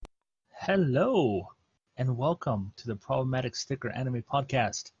Hello, and welcome to the Problematic Sticker Anime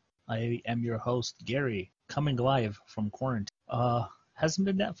Podcast. I am your host, Gary, coming live from quarantine. Hasn't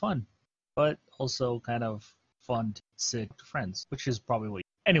been that fun, but also kind of fun to sit with friends, which is probably what.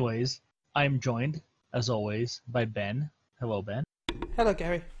 Anyways, I'm joined, as always, by Ben. Hello, Ben. Hello,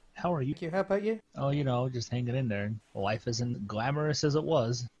 Gary. How are you? Thank you. How about you? Oh, just hanging in there. Life isn't glamorous as it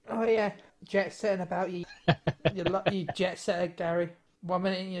was. Oh, yeah. Jet setting about you. You jet setter, Gary. 1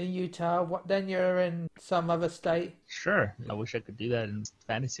 minute you're in Utah, then you're in some other state. Sure. I wish I could do that in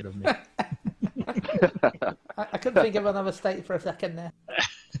fantasy of me. I couldn't think of another state for a second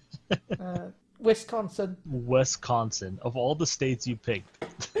there. Wisconsin. Wisconsin. Of all the states you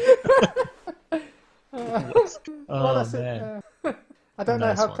picked. Well, Man. I don't know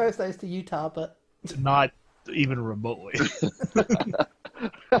Nice how one. close that is to Utah, but Not even remotely.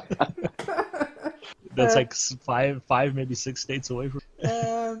 That's like five, maybe 6 states away from.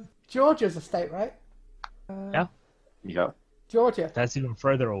 Georgia's a state, right? Yeah. Yeah. Georgia. That's even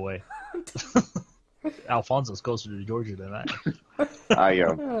further away. Alfonso's closer to Georgia than I. I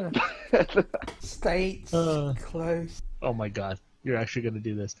am. States Uh. close. Oh my God, you're actually gonna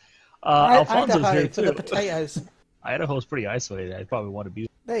do this. Alfonso's Idaho here for the too. potatoes. Idaho's pretty isolated. I'd probably want to be.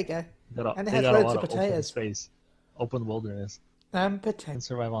 There you go. And it They has got a loads lot of of open potatoes. space, open wilderness. And Can potatoes.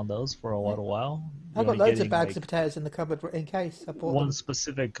 survive on those for a little while. I've You're got loads getting, of bags like, of potatoes in the cupboard in case I bought one them.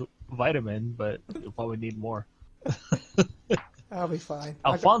 specific vitamin, but you'll probably need more. I'll be fine.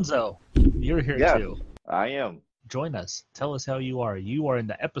 Alfonso, you're here Yeah. too. I am. Join us. Tell us how you are. You are in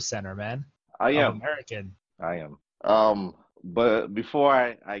the epicenter, man. I Of am. American. I am. But before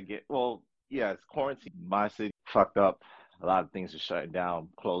I get, well, yeah, it's quarantine. My city fucked up. A lot of things are shutting down,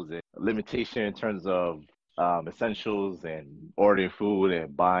 closing. Limitation in terms of essentials and ordering food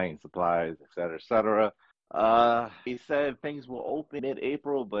and buying supplies, et cetera, et cetera. He said things will open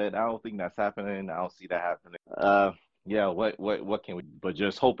mid-April, but I don't think that's happening. I don't see that happening. Yeah, what can we but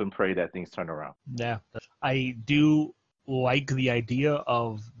just hope and pray that things turn around. Yeah. I do like the idea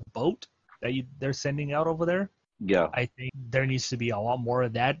of the boat that they're sending out over there. Yeah. I think there needs to be a lot more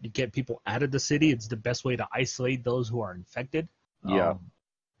of that to get people out of the city. It's the best way to isolate those who are infected. Yeah.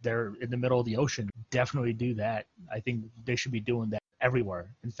 They're in the middle of the ocean. Definitely do that. I think they should be doing that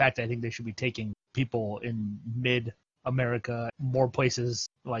everywhere. In fact, I think they should be taking people in mid-America, more places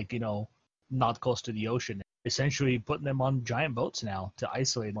like, not close to the ocean, essentially putting them on giant boats now to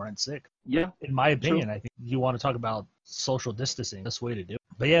isolate more and sick. Yeah. In my opinion, I think you want to talk about social distancing, that's the way to do it.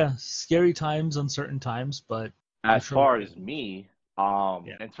 But yeah, scary times, uncertain times, but As sure. far as me,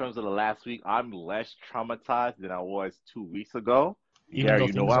 Yeah. in terms of the last week, I'm less traumatized than I was 2 weeks ago. even Gary, though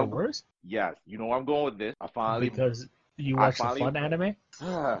you know things where are I'm worse, yes, you know where I'm going with this. because you I watch the finally fun anime.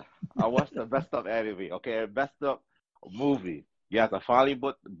 I watched the best of anime, okay, best of movie. Yes, I finally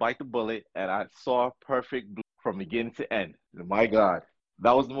bite the bullet and I saw Perfect Blue from beginning to end. My God,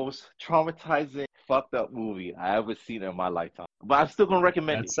 that was the most traumatizing, fucked up movie I ever seen in my lifetime. But I'm still gonna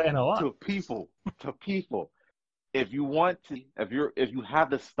recommend That's it saying a lot. to people. To people. If you want to, if you have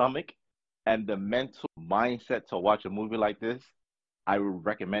the stomach and the mental mindset to watch a movie like this, I would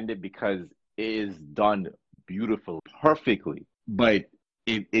recommend it because it is done beautifully, perfectly. But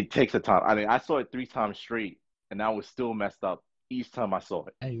it takes a time. I mean, I saw it 3 times straight, and I was still messed up each time I saw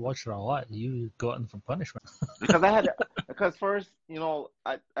it. Hey, you watch it a lot. You go out for punishment. Because first,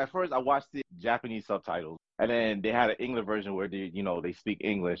 at first I watched the Japanese subtitles, and then they had an English version where they speak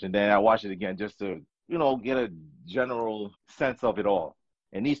English, and then I watched it again just to get a general sense of it all.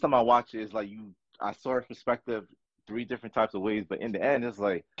 And each time I watch it, it's like I saw her perspective 3 different types of ways, but in the end, it's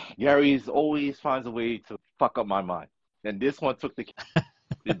like Gary's always finds a way to fuck up my mind, and this one took the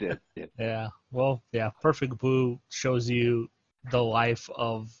it did. Yeah. Well, yeah. Perfect Blue shows you the life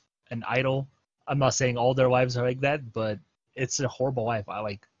of an idol. I'm not saying all their lives are like that, but it's a horrible life. I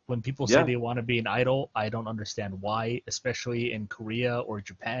like when people say Yeah. they want to be an idol. I don't understand why, especially in Korea or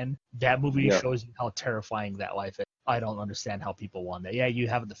Japan. That movie Yeah. shows you how terrifying that life is. I don't understand how people want that. Yeah, you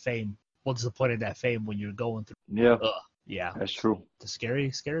have the fame. What's the point of that fame when you're going through? Yeah, Yeah, that's true. it's a scary,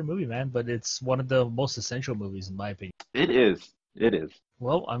 scary movie, man. But it's one of the most essential movies in my opinion. It is. It is.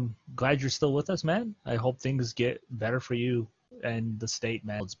 Well, I'm glad you're still with us, man. I hope things get better for you and the state,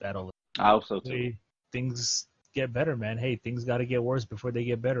 man. It's bad over. I hope so too. Hopefully things get better, man. Hey, things got to get worse before they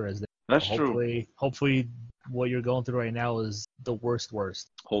get better. That's true. Hopefully, what you're going through right now is the worst.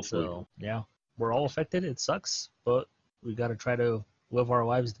 Hopefully. So yeah, we're all affected. It sucks, but we got to try to live our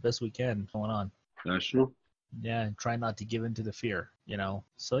lives the best we can going on. That's true. Yeah, and try not to give in to the fear,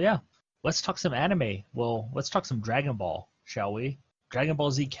 So yeah, let's talk some anime. Well, let's talk some Dragon Ball, shall we? Dragon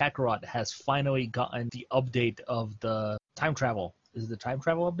Ball Z Kakarot has finally gotten the update of the time travel is the time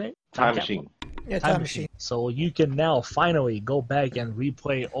travel update? Time Capsule? Machine. Yeah, time machine. So you can now finally go back and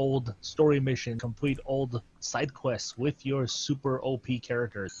replay old story mission, complete old side quests with your super OP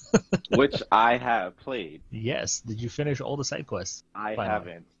characters. Which I have played. Yes. Did you finish all the side quests? I Finally.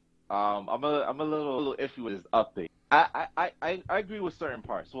 haven't. I'm a little iffy with this update. I agree with certain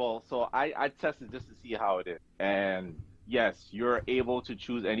parts. Well, so I tested just to see how it is. And yes, you're able to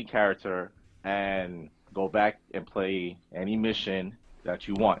choose any character and go back and play any mission that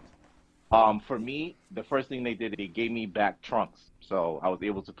you want. For me, the first thing they did, they gave me back Trunks. So I was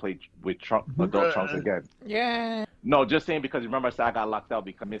able to play with adult Trunks again. Yeah. No, just saying because remember I said I got locked out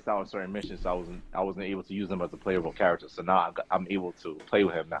because I missed out on certain missions, so I wasn't able to use him as a playable character. So now I'm able to play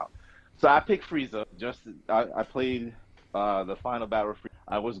with him now. So I picked Frieza. I played the final battle.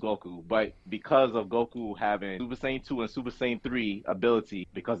 I was Goku, but because of Goku having Super Saiyan 2 and Super Saiyan 3 ability,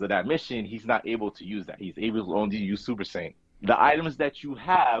 because of that mission, he's not able to use that. He's able to only use Super Saiyan. The items that you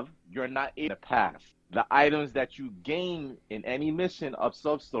have, you're not able to pass. The items that you gain in any mission of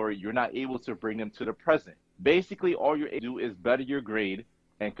sub-story, you're not able to bring them to the present. Basically, all you're able to do is better your grade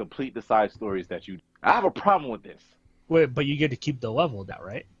and complete the side stories that you do. I have a problem with this. Wait, but you get to keep the level, that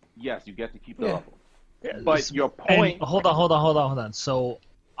right? Yes, you get to keep the Yeah. level. Yeah, But your point... And hold on. So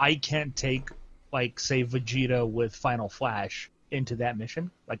I can't take, like, say, Vegeta with Final Flash into that mission?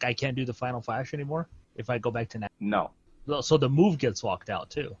 Like, I can't do the Final Flash anymore if I go back to now? No. So the move gets locked out,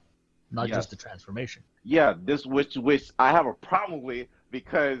 too, not Yes. just the transformation. Yeah, this which I have a problem with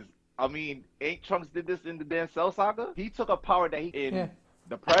because, I mean, ain't Trunks did this in the Dan Cell Saga? He took a power that he in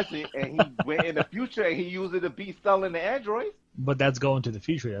the present and he went in the future and he used it to beat Cell and the androids. But that's going to the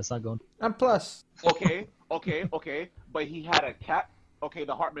future. That's not going... And plus, Okay. But he had a cap. Okay,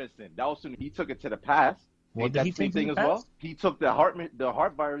 the heart medicine. That was soon. He took it to the past. What Ain't did that he the same take to thing the as well? past? He took the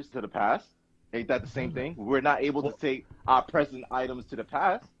heart virus to the past. Ain't that the same thing? We're not able to take our present items to the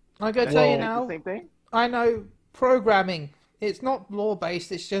past. I gotta tell you Ain't now, the same thing? I know programming. It's not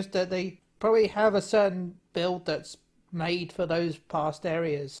law-based, it's just that they probably have a certain build that's made for those past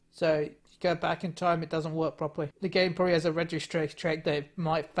areas. So you go back in time, it doesn't work properly. The game probably has a registration check that it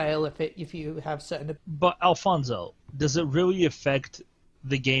might fail if you have certain... But Alfonso, does it really affect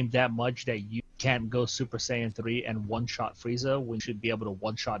the game that much that you can't go Super Saiyan 3 and one-shot Frieza when you should be able to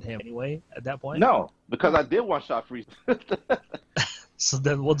one-shot him anyway at that point? No, because I did one-shot Frieza. So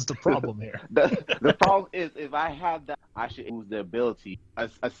then what's the problem here? The problem is if I had that, I should use the ability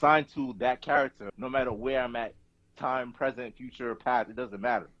assigned to that character, no matter where I'm at, time, present, future, past, it doesn't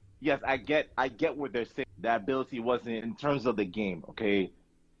matter. Yes, I get what they're saying. That ability wasn't in terms of the game, okay?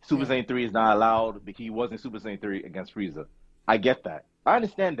 Super Saiyan 3 is not allowed because he wasn't Super Saiyan 3 against Frieza. I get that. I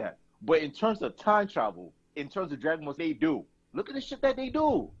understand that. But in terms of time travel, in terms of Dragon Ball, they do. Look at the shit that they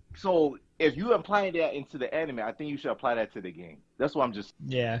do. So if you apply that into the anime, I think you should apply that to the game. That's what I'm just...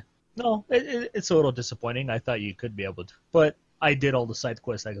 Yeah. No, it's a little disappointing. I thought you could be able to. But I did all the side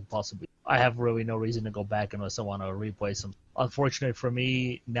quests I could possibly. I have really no reason to go back unless I want to replay some. Unfortunately for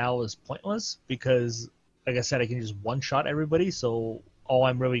me, now is pointless because, like I said, I can just one-shot everybody, so all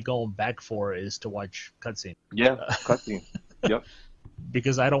I'm really going back for is to watch cutscene. Yeah, cutscene. Yep.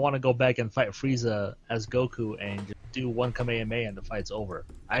 Because I don't want to go back and fight Frieza as Goku and just do one Kamehameha and the fight's over.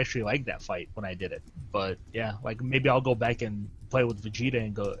 I actually liked that fight when I did it. But yeah, like maybe I'll go back and play with Vegeta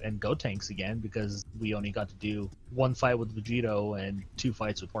and Gotenks again because we only got to do one fight with Vegito and 2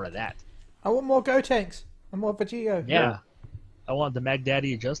 fights with part of that. I want more Gotenks and more Vegito. Yeah. I want the Mag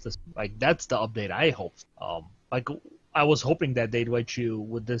Daddy of Justice. Like that's the update I hope. Like I was hoping that they'd let you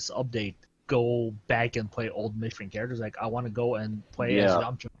with this update go back and play old mission characters. Like I want to go and play as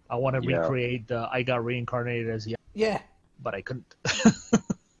Yamcha. I want to recreate the I got reincarnated as Yamcha. Yeah. But I couldn't.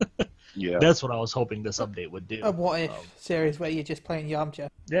 Yeah. That's what I was hoping this update would do. A what if series where you're just playing Yamcha.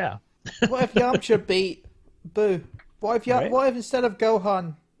 Yeah. What if Yamcha beat Boo? What if What if instead of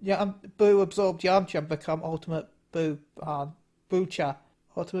Gohan, Boo absorbed Yamcha and become Ultimate Boocha?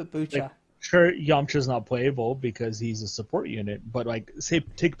 Ultimate Boocha. Like, sure, Yamcha's not playable because he's a support unit, but like, say,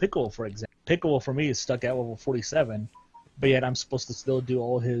 take Piccolo for example. Piccolo for me is stuck at level 47, but yet I'm supposed to still do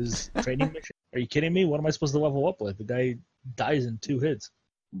all his training missions. Are you kidding me? What am I supposed to level up with? The guy dies in 2 hits.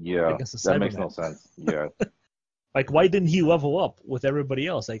 Yeah, that makes no sense. Yeah. Like, why didn't he level up with everybody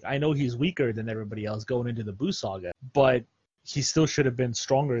else? Like, I know he's weaker than everybody else going into the Buu saga, but he still should have been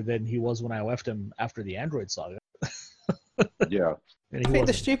stronger than he was when I left him after the Android saga. Yeah. I think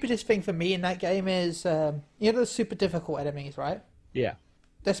the stupidest thing for me in that game is, you know the super difficult enemies, right? Yeah.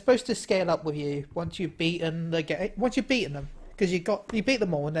 They're supposed to scale up with you once you've beaten the game. Once you've beaten them, because you beat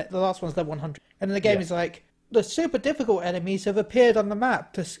them all, and the last one's level 100, and then the game is like, the super difficult enemies have appeared on the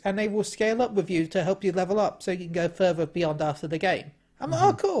map, and they will scale up with you to help you level up so you can go further beyond after the game. I'm like,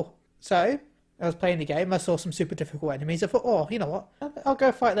 oh, cool. So, I was playing the game, I saw some super difficult enemies, I thought, oh, you know what, I'll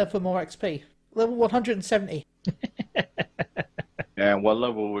go fight them for more XP. Level 170. And what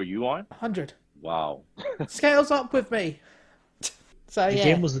level were you on? 100. Wow. Scales up with me. So, The yeah.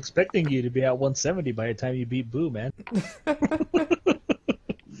 game was expecting you to be at 170 by the time you beat Boo, man.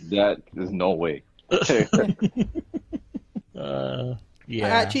 That is no way. Yeah. I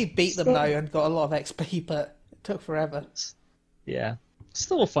actually beat them, though, and got a lot of XP, but it took forever. Yeah.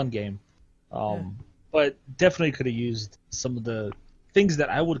 Still a fun game. But definitely could have used some of the things that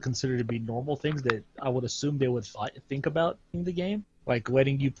I would consider to be normal things that I would assume they would think about in the game. Like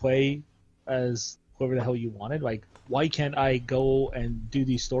letting you play as whoever the hell you wanted. Like, why can't I go and do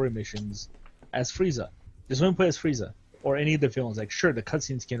these story missions as Frieza? Just let me play as Frieza. Or any of the villains. Like, sure, the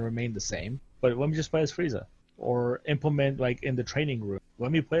cutscenes can remain the same, but let me just play as Frieza. Or implement, like, in the training room,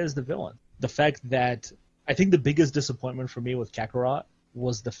 let me play as the villain. The fact that, I think the biggest disappointment for me with Kakarot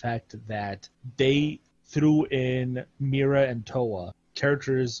was the fact that they threw in Mira and Toa,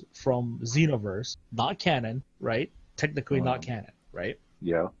 characters from Xenoverse, not canon, right? Technically not canon, right?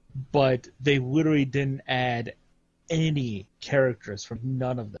 Yeah. But they literally didn't add any characters from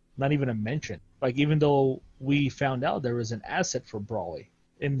none of them, not even a mention. Like, even though we found out there was an asset for Brawly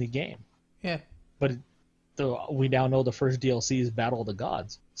in the game, Yeah. but we now know the first DLC is Battle of the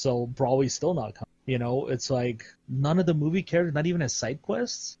Gods, so Brawly's still not coming. You know, it's like none of the movie characters, not even as side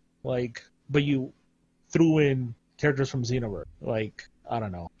quests. Like, but you threw in characters from Xenoverse. Like, I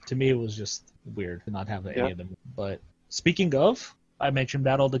don't know. To me, it was just weird to not have any of them. But speaking of, I mentioned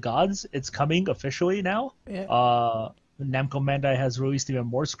Battle of the Gods. It's coming officially now. Yeah. Namco Bandai has released even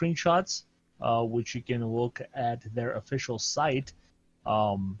more screenshots, which you can look at their official site.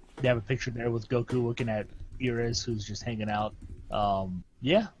 They have a picture there with Goku looking at Beerus, who's just hanging out.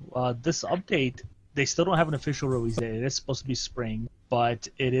 This update, they still don't have an official release date. It is supposed to be spring, but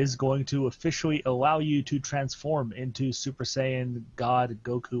it is going to officially allow you to transform into Super Saiyan God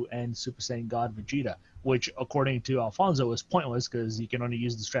Goku and Super Saiyan God Vegeta, which, according to Alfonso, is pointless because you can only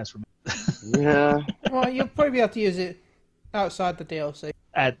use this transformation Yeah. Well, you'll probably be able to use it outside the DLC.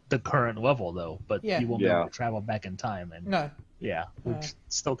 at the current level, though. But Yeah. you won't be able to travel back in time. And No. yeah, which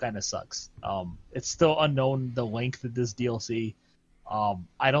still kind of sucks. It's still unknown the length of this DLC.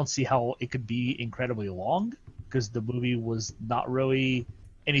 I don't see how it could be incredibly long because the movie was not really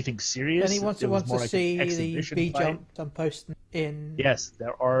anything serious. And he wants It was more to like see an the exhibition V fight. jump I'm posting in. Yes,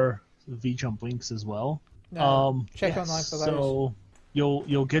 there are V jump links as well. Check online for those. So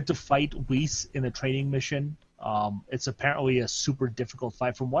you'll get to fight Whis in a training mission. It's apparently a super difficult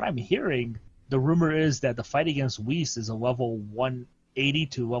fight. From what I'm hearing, the rumor is that the fight against Whis is a level 180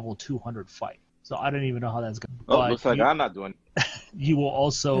 to level 200 fight. So I don't even know how that's going. Oh, looks like I'm not doing. You will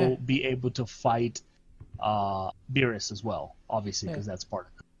also be able to fight Beerus as well, obviously, because that's part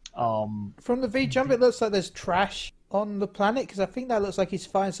of it. From the V jump, it looks like there's trash on the planet because I think that looks like he's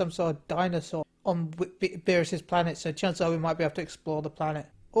finding some sort of dinosaur on Beerus's planet. So chances are we might be able to explore the planet.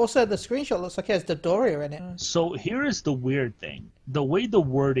 Also, the screenshot looks like it has Dodoria in it. So here is the weird thing. The way the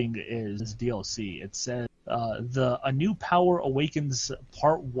wording is DLC, it says A New Power Awakens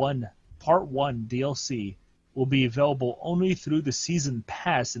Part 1 DLC will be available only through the Season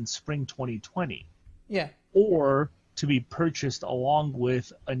Pass in spring 2020. Yeah. Or to be purchased along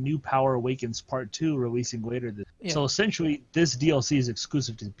with A New Power Awakens Part 2 releasing later this. Yeah. So essentially, this DLC is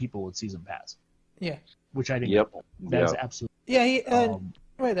exclusive to people with Season Pass. Yeah. Which I think Yep. that's Yep. absolutely... Yeah,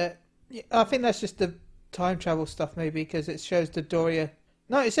 wait there. Yeah, I think that's just the time travel stuff maybe because it shows Dodoria.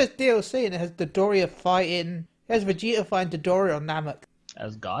 No, it says DLC and it has Dodoria fighting. It has Vegeta fighting Dodoria on Namek.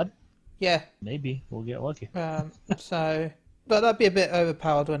 As God? Yeah. Maybe. We'll get lucky. So, but that'd be a bit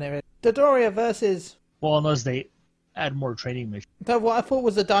overpowered when it is. Dodoria versus... Well, unless they add more training missions. No, what I thought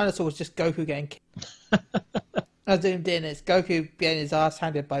was the dinosaur was just Goku getting kicked. I zoomed in, it's Goku getting his ass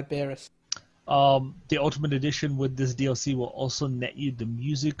handed by Beerus. The Ultimate Edition with this DLC will also net you the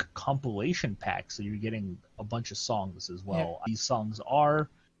music compilation pack, so you're getting a bunch of songs as well. Yeah. These songs are,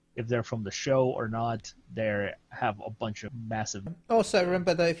 if they're from the show or not, they have a bunch of massive... Also,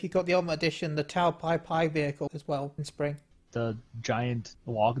 remember that if you got the Ultimate Edition, the Tao Pai Pai vehicle as well in spring. The giant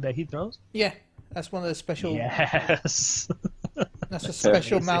log that he throws? Yeah, that's one of the special... Yes! That's a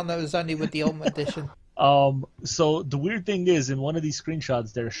special mount that was only with the Ultimate Edition. So the weird thing is, in one of these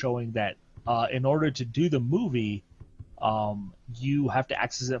screenshots, they're showing that in order to do the movie, you have to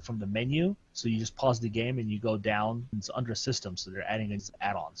access it from the menu. So you just pause the game and you go down. It's under system, so they're adding an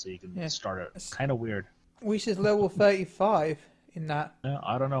add-on so you can start it. It's kind of weird. Which is level 35 in that. Yeah,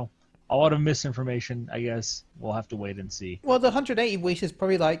 I don't know. a lot of misinformation. I guess we'll have to wait and see. Well, the 180 weeks is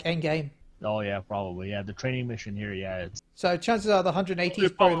probably like endgame. Oh yeah, probably. Yeah, the training mission here. Yeah, it's So chances are the 180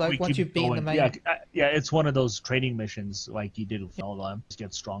 is probably like once you've beaten the main. Yeah, it's one of those training missions like you did with all of them. Just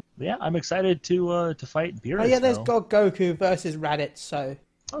get strong. But yeah, I'm excited to fight Beerus. Oh yeah, there's God Goku versus Raditz.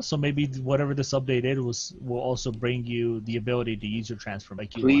 So maybe whatever this update is will also bring you the ability to use your transform.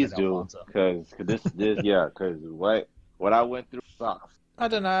 Like you Please wanted, do, Alfonso. because because what I went through sucks. I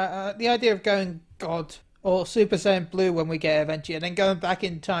don't know. The idea of going God or Super Saiyan Blue when we get eventually, and then going back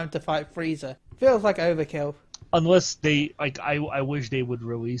in time to fight Frieza feels like overkill. Unless they I wish they would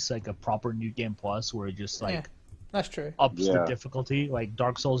release like a proper New Game Plus where it just like that's true. ups the difficulty like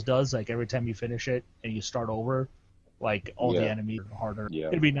Dark Souls does. Like every time you finish it and you start over, like all the enemies are harder. Yeah.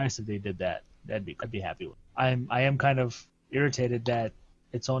 It'd be nice if they did that. I'd be happy with. I am kind of irritated that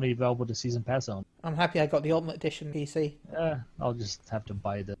it's only available to Season Pass only. I'm happy I got the Ultimate Edition PC. I'll just have to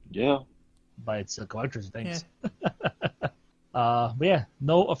buy its collector's things. Yeah. But yeah,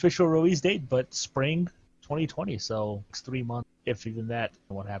 no official release date, but spring 2020. So next 3 months, if even that.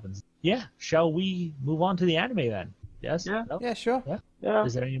 What happens? Yeah. Shall we move on to the anime then? Yes. Yeah. No? Yeah, sure. Yeah.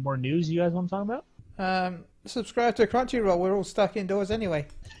 Is there any more news you guys want to talk about? Subscribe to Crunchyroll. We're all stuck indoors anyway.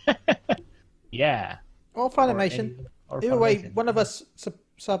 Yeah. Or Funimation. Either way, one of us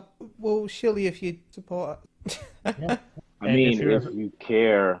will shield you if you support it. Yeah. I mean, if you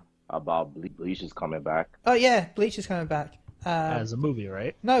care about Bleach is coming back. Oh yeah, Bleach is coming back. As a movie,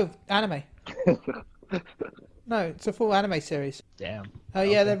 right? No, anime. No, it's a full anime series. Damn. Oh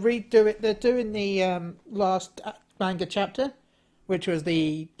yeah, they're doing the last manga chapter, which was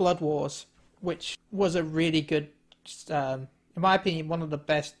the Blood Wars, which was a really good, in my opinion, one of the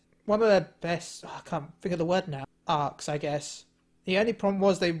best. I can't think of the word now. Arcs, I guess. The only problem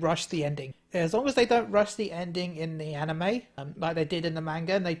was they rushed the ending. As long as they don't rush the ending in the anime, like they did in the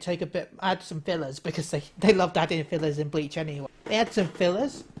manga, and they add some fillers, because they loved adding fillers in Bleach anyway. They add some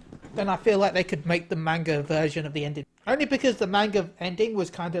fillers, then I feel like they could make the manga version of the ending. Only because the manga ending was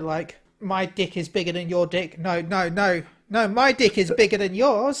kind of like, my dick is bigger than your dick. No, my dick is bigger than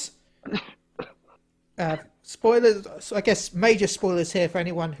yours. Spoilers, I guess major spoilers here for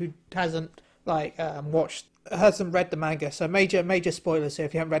anyone who hasn't hasn't read the manga. So major spoilers here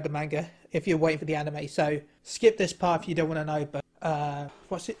if you haven't read the manga, if you're waiting for the anime. So skip this part if you don't want to know.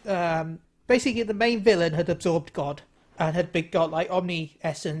 But basically the main villain had absorbed God and had got like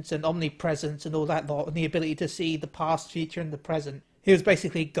omni-essence and omnipresence and all that lot, and the ability to see the past, future, and the present. He was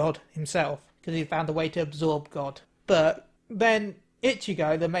basically God himself because he found a way to absorb God. But then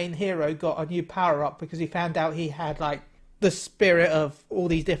Ichigo, the main hero, got a new power-up because he found out he had, like, the spirit of all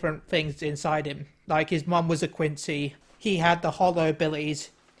these different things inside him. Like, his mum was a Quincy, he had the Hollow abilities,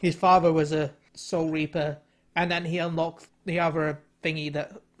 his father was a Soul Reaper, and then he unlocked the other thingy,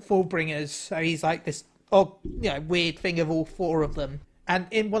 that Fullbringers, so he's like this weird thing of all four of them. And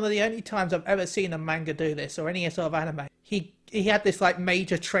in one of the only times I've ever seen a manga do this, or any sort of anime, he had this, like,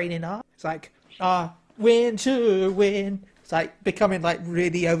 major training arc. It's like, win to win. It's like becoming like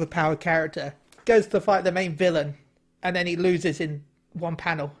really overpowered character. Goes to fight the main villain, and then he loses in one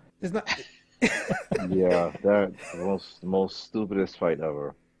panel. There's not. Yeah, that's the most stupidest fight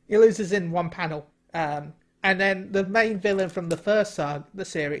ever. He loses in one panel, and then the main villain from the first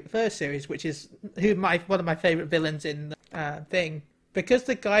series, which is one of my favorite villains in the thing, because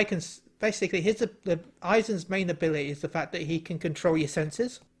the guy can basically Aizen's main ability is the fact that he can control your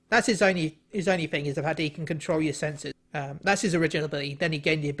senses. That's his only thing, is the fact that he can control your senses. That's his original ability. Then he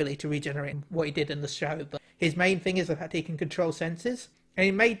gained the ability to regenerate, what he did in the show. But his main thing is the fact that he can control senses. And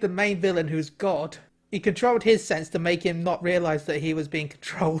he made the main villain, who's God, he controlled his sense to make him not realise that he was being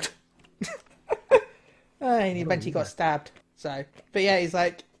controlled. And he eventually got stabbed. But yeah, he's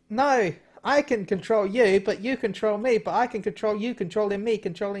like, no, I can control you, but you control me. But I can control you, controlling me,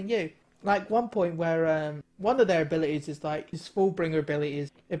 controlling you. Like one point where one of their abilities is like his Fullbringer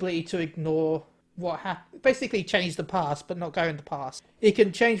ability to ignore what happened, basically change the past but not go in the past. He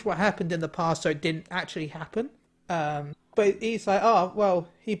can change what happened in the past so it didn't actually happen. But he's like, oh well,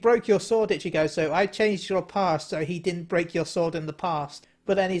 he broke your sword, Ichigo, so I changed your past so he didn't break your sword in the past.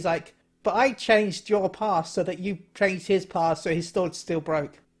 But then he's like, but I changed your past so that you changed his past so his sword still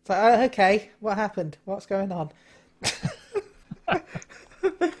broke. It's like, oh, okay, what happened? What's going on?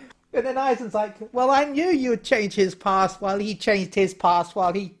 And then Aizen's like, well, I knew you would change his past while he changed his past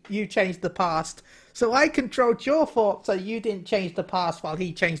while you changed the past. So I controlled your thoughts so you didn't change the past while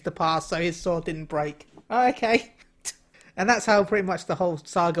he changed the past so his sword didn't break. Oh, okay. And that's how pretty much the whole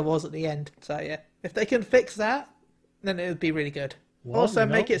saga was at the end. So yeah, if they can fix that, then it would be really good. Well, also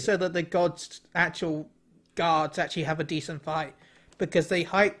make it so that the actual guards actually have a decent fight. because they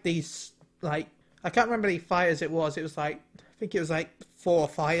hyped these, like, I can't remember the fighters it was. It was like, I think it was like 4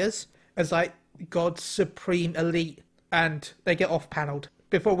 fighters as like God's supreme elite, and they get off-paneled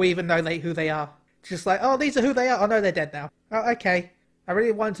before we even know who they are. Just like, oh, these are who they are. Oh, no, they're dead now. Oh, okay. I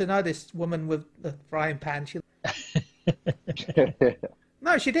really wanted to know this woman with the frying pan.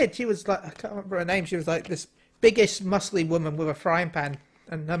 No, she did. She was like, I can't remember her name. She was like this biggest, muscly woman with a frying pan.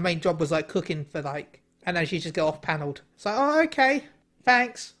 And her main job was like cooking for like, and then she just got off-paneled. It's like, oh, okay.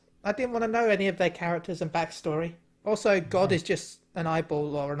 Thanks. I didn't want to know any of their characters and backstory. Also, God is just an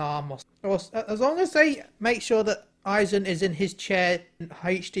eyeball or an arm. Or as long as they make sure that Aizen is in his chair in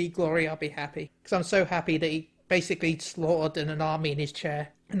HD glory, I'll be happy. Because I'm so happy that he basically slaughtered an army in his chair.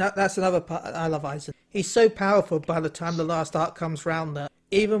 And that's another part. I love Aizen. He's so powerful by the time the last arc comes round that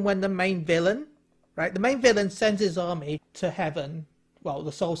even when the main villain, right, the main villain sends his army to heaven, well,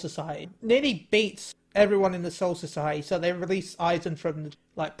 the Soul Society, nearly beats everyone in the Soul Society. So they release Aizen from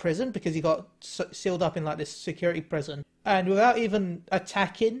like prison because he got sealed up in like this security prison. And without even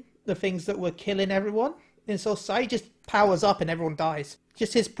attacking the things that were killing everyone in Soul Society, just powers up and everyone dies.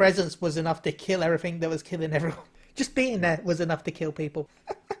 Just his presence was enough to kill everything that was killing everyone. Just being there was enough to kill people.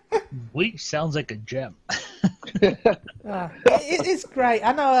 Bleach sounds like a gem. It's great.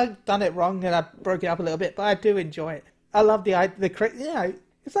 I know I've done it wrong and I broke it up a little bit, but I do enjoy it. I love the you know,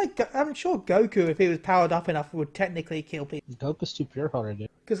 it's like, I'm sure Goku, if he was powered up enough, would technically kill people. Goku's too pure-hearted.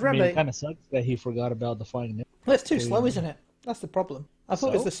 Because remember, it kind of sucks that he forgot about the fighting. Well, it's too slow, isn't it? That's the problem. I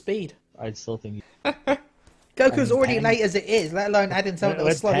thought it was the speed. I'd still think Goku's already late as it is, let alone adding something that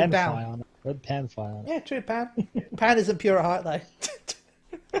will slow him down. Let Pan fly on it. Yeah, true, Pan. Pan isn't pure at heart, though.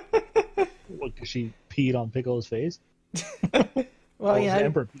 What, because she peed on Piccolo's face? Well, yeah.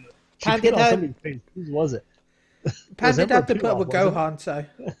 Emperor Pan did have... Whose was it? Pan did have to put up with Gohan, so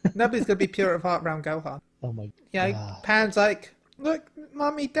nobody's going to be pure of heart around Gohan. Oh my god. Yeah, Pan's like, look,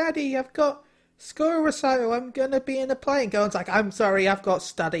 Mommy, Daddy, I've got school recital, I'm going to be in a play. And Gohan's like, I'm sorry, I've got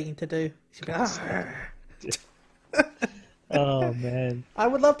studying to do. She'll be like, oh man. I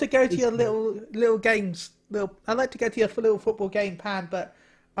would love to go to your little games. I'd like to go to your little football game, Pan, but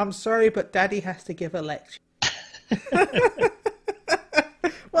I'm sorry, but Daddy has to give a lecture.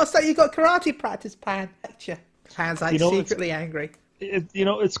 What's that? You got karate practice, Pan? Lecture. Pan's like secretly angry.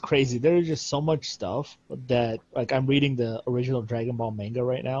 It's crazy. There's just so much stuff that, like, I'm reading the original Dragon Ball manga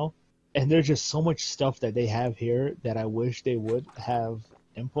right now, and there's just so much stuff that they have here that I wish they would have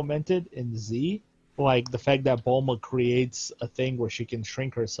implemented in Z. Like the fact that Bulma creates a thing where she can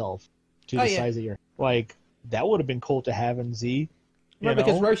shrink herself to the size of your... Like, that would have been cool to have in Z. Remember,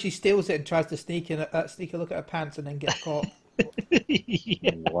 because Roshi steals it and tries to sneak a look at her pants and then gets caught.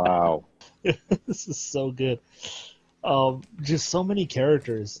 Yeah. Wow. This is so good. Just so many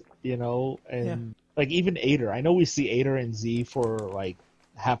characters, and like even Ader. I know we see Ader in Z for like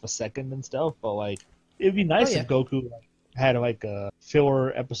half a second and stuff, but like it'd be nice if Goku had like a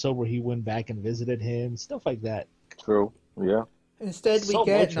filler episode where he went back and visited him, stuff like that. True. Yeah. Instead, we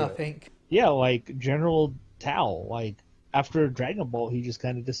get nothing. Yeah, like General Tao. Like after Dragon Ball, he just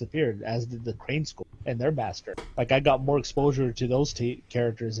kind of disappeared, as did the Crane School and their master. Like I got more exposure to those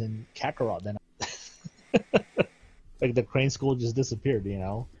characters in Kakarot than like the Crane School just disappeared.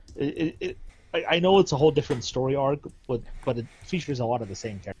 I know it's a whole different story arc, but it features a lot of the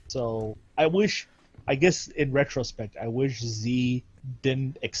same characters. So I guess in retrospect, I wish Z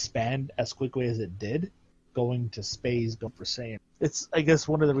didn't expand as quickly as it did, going to space, going for Saiyan. It's, I guess,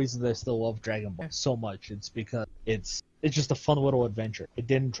 one of the reasons I still love Dragon Ball so much. It's because it's just a fun little adventure. It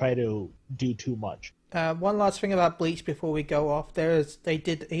didn't try to do too much. One last thing about Bleach before we go off. He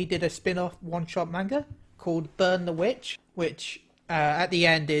did a spin-off one-shot manga called Burn the Witch, which at the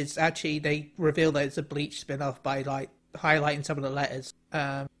end is actually, they reveal that it's a Bleach spin-off by like highlighting some of the letters,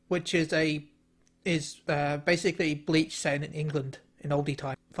 which is basically Bleach set in England in oldie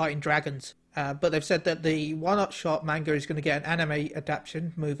time, fighting dragons. But they've said that the one-shot manga is going to get an anime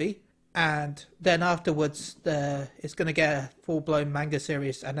adaptation movie, and then afterwards it's going to get a full-blown manga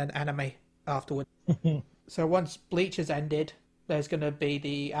series and an anime afterwards. So once Bleach has ended, there's going to be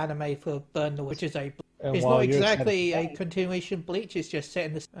the anime for Burn the Witch, which is it's not exactly a continuation Bleach, it's just set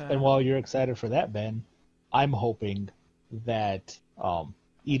in this... And while you're excited for that, Ben, I'm hoping that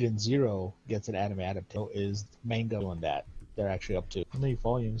Eden Zero gets an anime adaptation. Is manga on that? They're actually up to how many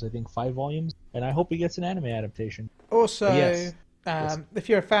volumes? I think 5 volumes. And I hope he gets an anime adaptation. Also, if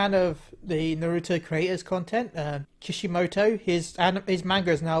you're a fan of the Naruto creators content, Kishimoto, his manga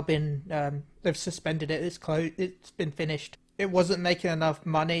has now been they've suspended it. It's closed. It's been finished. It wasn't making enough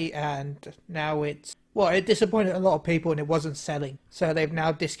money, and now it disappointed a lot of people, and it wasn't selling. So they've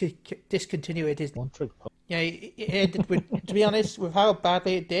now discontinued his. One trick. Yeah, it ended with, to be honest, with how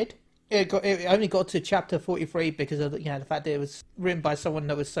badly it did. It only got to chapter 43 because of the fact that it was written by someone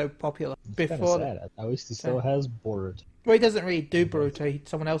that was so popular It's before. kind of sad. At least he still has Boruto. Well, he doesn't really do Boruto.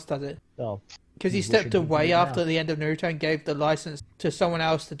 Someone else does it. Oh, Because he he's stepped wishing he away did after now. the end of Naruto and gave the license to someone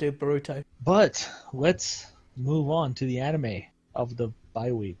else to do Boruto. But let's move on to the anime of the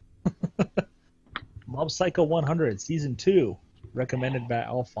bye week. Mob Psycho 100 Season 2, recommended by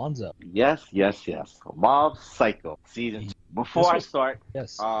Alfonso. Yes. Mob Psycho season 2. Before I start,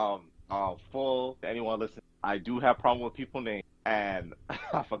 Yes. full anyone listen, I do have problem with people names, and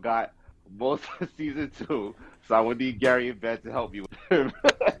I forgot most of season 2, so I would need Gary and Ben to help me with him.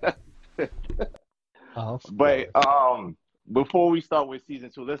 But before we start with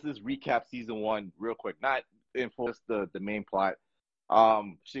season 2, let's just recap season 1 real quick. Not in full, just the main plot.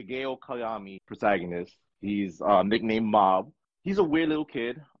 Shigeo Kayami, protagonist. He's nicknamed Mob. He's a weird little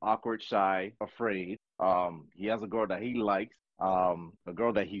kid, awkward, shy, afraid. He has a girl that he likes, a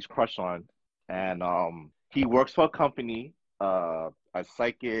girl that he's crushed on, and he works for a company, a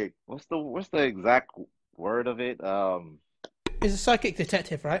psychic. What's the exact word of it? He's a psychic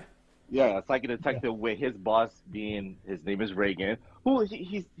detective, right? Yeah, a psychic detective with his boss being, his name is Reagan, who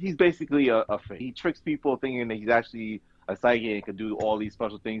he's basically a fake. He tricks people thinking that he's actually a psychic and can do all these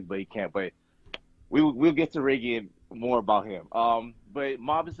special things, but he can't. But we'll get to Reagan more about him. But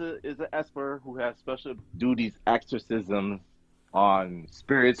Mob is an esper who has special duties, exorcisms on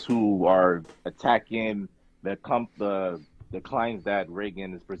spirits who are attacking the clients that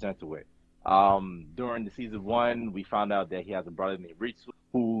Reagan is presented with. During the season 1, we found out that he has a brother named Ritsu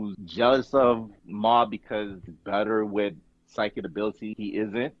who's jealous of Mob because he's better with psychic ability. He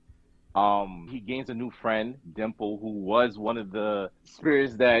isn't. He gains a new friend, Dimple, who was one of the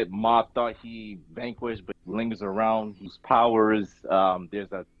spirits that Mob thought he vanquished, but lingers around. His powers.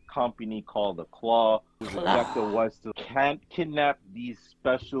 There's a company called the Claw, whose objective was to kidnap these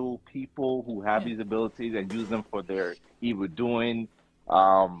special people who have these abilities and use them for their evil doing.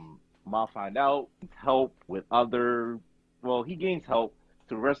 Mob find out, help with he gains help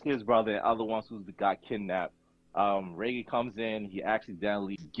to rescue his brother and other ones who got kidnapped. Reagan comes in, he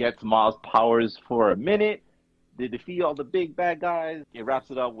accidentally gets Mob's powers for a minute. They defeat all the big bad guys. It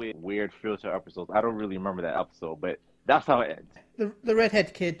wraps it up with weird filter episodes. I don't really remember that episode, but that's how it ends. The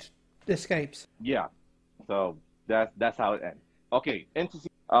redhead kid escapes. Yeah. So that's how it ends. Okay,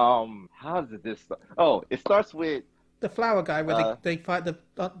 how does this start? Oh, it starts with The flower guy where they fight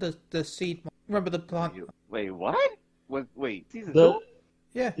the seed. Remember the plant? Wait, what? Wait, season 2?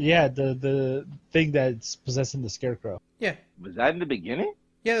 Yeah. Yeah, the thing that's possessing the scarecrow. Yeah. Was that in the beginning?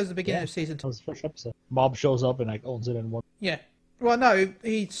 Yeah, it was the beginning Yeah. of season That 2. was the first episode. Mob shows up and owns it in one. Yeah. Well, no,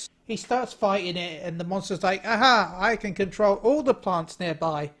 he starts fighting it, and the monster's like, "Aha! I can control all the plants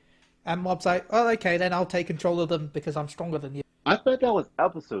nearby." And Mob's like, "Oh, okay, then I'll take control of them because I'm stronger than you." I thought that was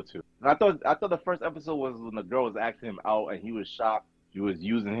episode 2. I thought the first episode was when the girl was asking him out, and he was shocked. She was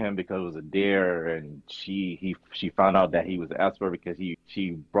using him because it was a dare, and she found out that he was an esper because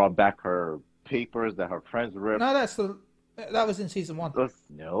she brought back her papers that her friends ripped. No, that was in season 1.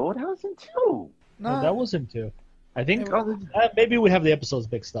 No, that was in 2. No, that wasn't 2. I think It was- maybe we have the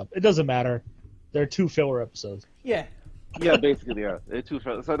episodes mixed up. It doesn't matter. There are 2 filler episodes. Yeah. Yeah, basically, yeah. They're two.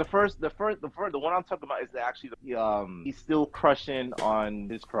 So the one I'm talking about is actually he's still crushing on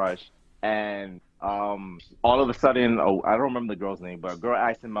his crush, and all of a sudden, I don't remember the girl's name, but a girl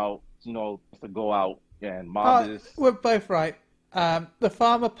asked him out, to go out, and Mob is. We're both right. The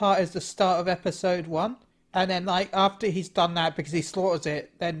farmer part is the start of episode 1, and then after he's done that because he slaughters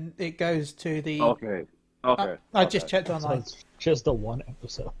it, then it goes to the. Okay. I just checked So online. it's just the one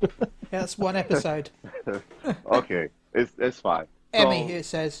episode. Yeah, that's one episode. Okay, it's fine. Emmy, it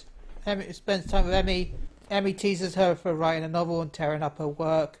says. Emmy spends time with Emmy. Emmy teases her for writing a novel and tearing up her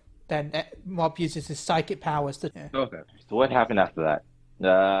work. Then Mob uses his psychic powers to. Yeah. Okay. So what happened after that?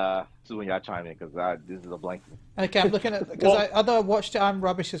 So when y'all chime in, because this is a blank. Okay, I'm looking at because although I watched it, I'm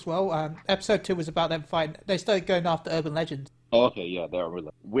rubbish as well. Episode 2 was about them fighting. They started going after urban legends. Okay, yeah, they're really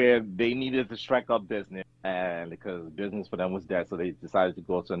where they needed to strike up business, and because business for them was dead, so they decided to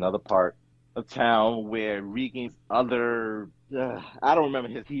go to another part of town where Regan's other. I don't remember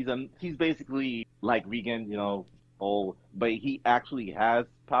his. He's basically like Regan, old, but he actually has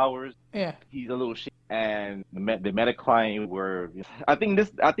powers. Yeah. He's a little shit. And they met a client where I think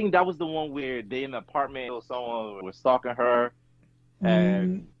that was the one where they in an apartment or someone was stalking her,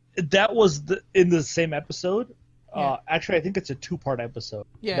 and That was in the same episode. Yeah. Actually, I think it's a 2-part episode.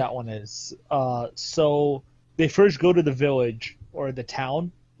 Yeah. That one is. So they first go to the village or the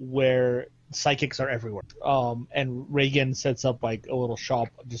town where psychics are everywhere. And Reagan sets up like a little shop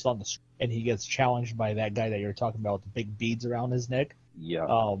just on the street, and he gets challenged by that guy that you're talking about with the big beads around his neck.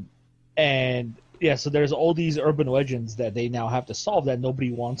 Yeah. And yeah, so there's all these urban legends that they now have to solve that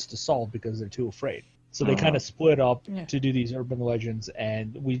nobody wants to solve because they're too afraid. So they kind of split up to do these urban legends,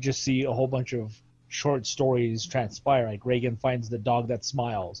 and we just see a whole bunch of short stories transpire. Like Reagan finds the dog that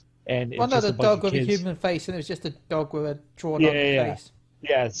smiles, and it's just the a bunch dog of with kids. a human face, and it was just a dog with a drawn on face.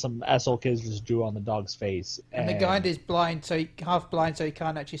 Yeah, some asshole kids just drew on the dog's face. And the guy is blind, half blind, so he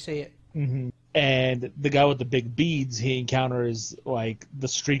can't actually see it. Mm-hmm. And the guy with the big beads, he encounters like the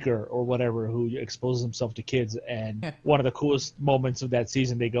streaker or whatever who exposes himself to kids. And one of the coolest moments of that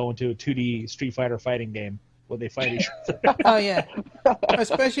season, they go into a 2D Street Fighter fighting game where they fight each other. Oh yeah,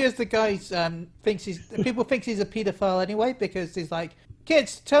 especially as the guy people think he's a pedophile anyway, because he's like,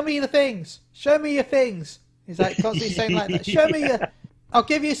 kids, tell me the things, show me your things. He's like constantly saying like that, show me I'll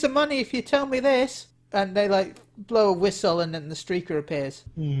give you some money if you tell me this. And they like blow a whistle, and then the streaker appears.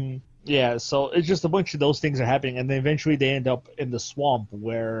 Mm-hmm. Yeah, so it's just a bunch of those things are happening, and then eventually they end up in the swamp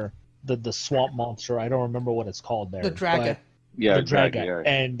where the swamp monster, I don't remember what it's called there. The Draga. Yeah, the Draga. Yeah.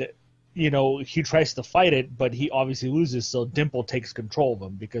 And, he tries to fight it, but he obviously loses, so Dimple takes control of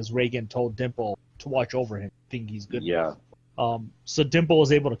him because Reagan told Dimple to watch over him, think he's good. Yeah. So Dimple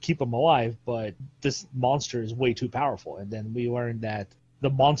was able to keep him alive, but this monster is way too powerful. And then we learned that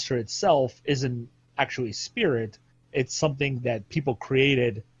the monster itself isn't actually spirit, it's something that people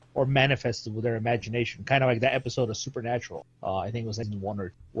created or manifested with their imagination, kind of like that episode of Supernatural. I think it was in one or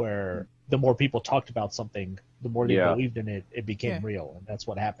two, where the more people talked about something, the more they believed in it, it became real, and that's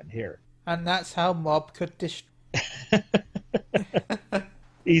what happened here. And that's how Mob could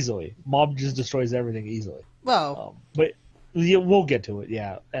easily. Mob just destroys everything easily. Well, but we'll get to it,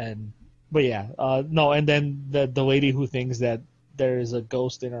 yeah. And then the lady who thinks that there is a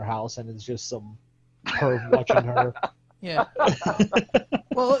ghost in her house, and it's just some perv watching her. Yeah.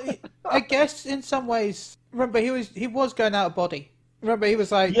 Well, I guess in some ways, remember he was going out of body. Remember he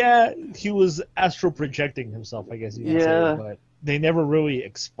was like, yeah, he was astral projecting himself, I guess you can say, but they never really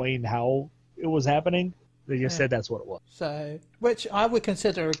explained how it was happening. They just said that's what it was. So, which I would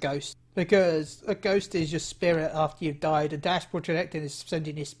consider a ghost, because a ghost is your spirit after you've died, and astral projecting is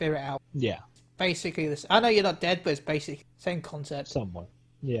sending your spirit out. Yeah. Basically this. I know you're not dead, but it's basically same concept. Somewhat.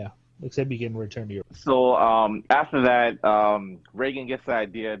 Yeah. Except you can return to your... So after that, Reagan gets the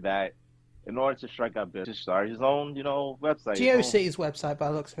idea that in order to strike out Bill, to start his own, website. GOC's website, by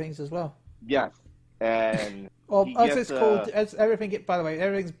the looks of things, as well. Yes. And or as it's called, as everything, by the way,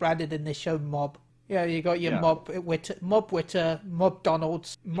 everything's branded in this show Mob. Yeah, you got your Mob Witter, Mob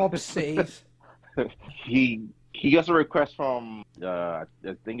Donalds, Mob Cities. He gets a request from, I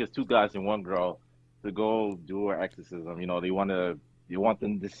think it's two guys and one girl, to go do an exorcism. They want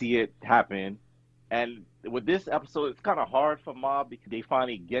them to see it happen. And with this episode, it's kind of hard for Mob because they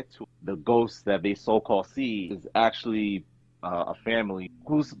finally get to the ghost that they so-called see is actually a family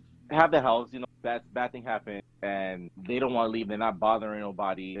who's have the house. Bad thing happened, and they don't want to leave. They're not bothering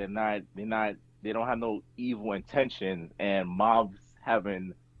nobody. They don't have no evil intention. And Mob's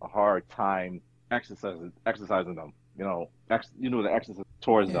having a hard time exercising them. The exorcism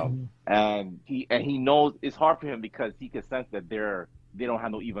towards them, and he knows it's hard for him because he can sense that they don't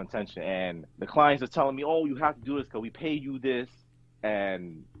have no evil intention. And the clients are telling me, oh, you have to do this because we pay you this.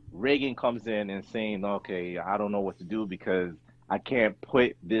 And Reagan comes in and saying, okay, I don't know what to do because I can't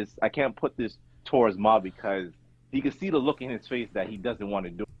put this towards Mob because he can see the look in his face that he doesn't want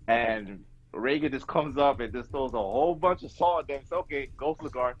to do. And Reagan just comes up and just throws a whole bunch of salt and says, okay, go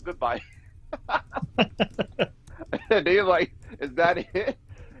Lagarde, goodbye. And they're like, is that it?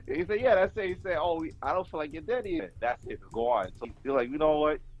 He said, yeah, that's it. He said, oh, I don't feel like you're dead yet. That's it. Go on. So they're like, you know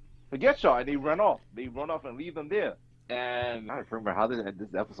what? Forget y'all. And they run off. They run off and leave them there. And I don't remember how this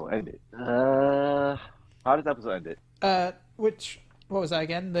episode ended. How this episode ended? What was that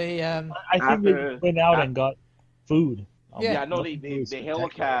again? I think they went out and got food. Yeah, no, they hail a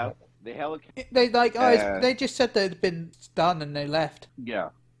cab. They just said that it'd been done and they left. Yeah.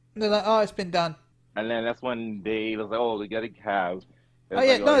 And they're like, oh, it's been done. And then that's when they was like, oh, they got a cab. Oh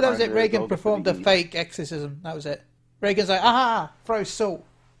yeah, that was it. Reagan performed a fake exorcism. That was it. Reagan's like, throw salt,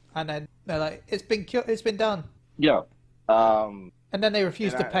 and then they're like, it's been done. Yeah. And then they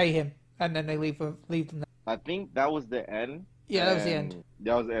refuse to pay him, and then they leave them there. I think that was the end. Yeah, that was the end.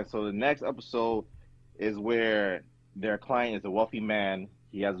 That was the end. So the next episode is where their client is a wealthy man.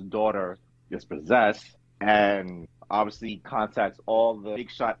 He has a daughter, gets possessed, and obviously contacts all the big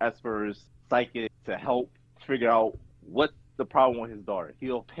shot experts, psychics, to help figure out what the problem with his daughter.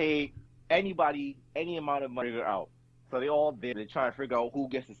 He'll pay anybody any amount of money to figure out. So they're all there. They're trying to figure out who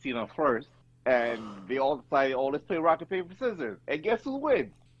gets to see them first. And they all decided, oh, let's play rock and paper scissors. And guess who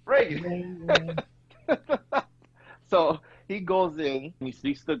wins? Reagan. So he goes in, he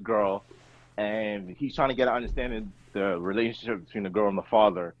speaks to the girl, and he's trying to get an understanding the relationship between the girl and the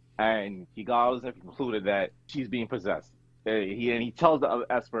father. And he goes and concluded that she's being possessed. He tells the other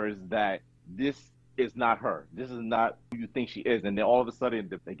espers that this is not her. This is not who you think she is. And then all of a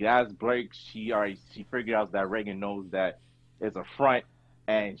sudden, the gas breaks. She figured out that Reagan knows that it's a front.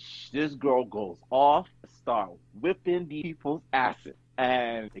 And this girl goes off, start whipping these people's asses.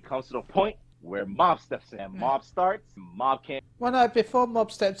 And it comes to the point where Mob steps in. And Mob starts. Mob can't. Well, no, before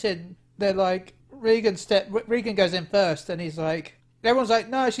Mob steps in, they're like, Regan goes in first, and he's like, everyone's like,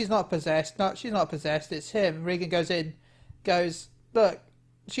 no, she's not possessed. No, she's not possessed. It's him. Regan goes in, goes, look,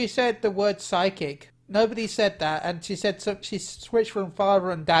 she said the word psychic. Nobody said that, and she said she switched from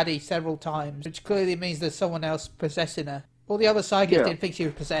father and daddy several times, which clearly means there's someone else possessing her. All the other psychics didn't think she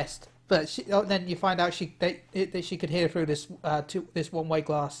was possessed, but then you find out she could hear through this one-way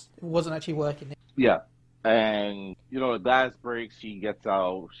glass. It wasn't actually working. Yeah, and the glass breaks. She gets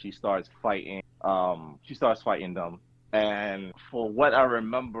out. She starts fighting. She starts fighting them. And for what I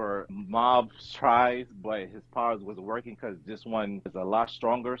remember, Mob tries, but his powers wasn't working because this one is a lot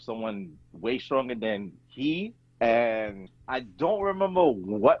stronger. Someone way stronger than he. And I don't remember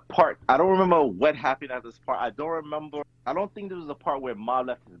what part. I don't remember what happened at this part. I don't think there was a part where Mob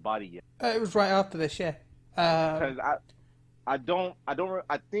left his body yet. It was right after this, yeah. Because I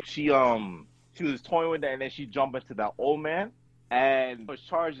think she was toying with that, and then she jumped into that old man and was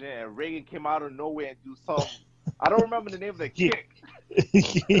charging, and Reagan came out of nowhere and do some. I don't remember the name of the kick.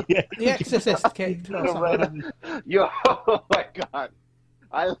 The Exorcist kick. Yo, oh my God.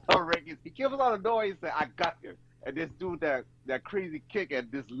 I love Reagan. He came out of nowhere and said, I got him. And this dude, that crazy kick,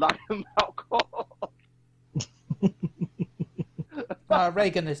 and just locked him out cold.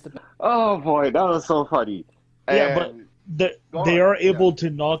 Reagan is the best. Oh, boy. That was so funny. Yeah, but they are able to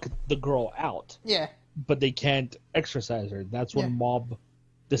knock the girl out. Yeah. But they can't exorcise her. That's when Mob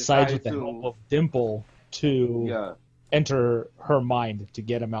decides with the help of Dimple to enter her mind to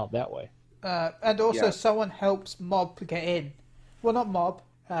get him out that way. And also someone helps Mob get in. Well, not Mob,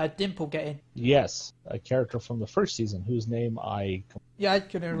 Dimple get in. Yes, a character from the first season whose name I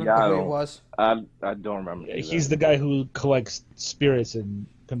couldn't remember who it was. I don't remember. He's the guy who collects spirits and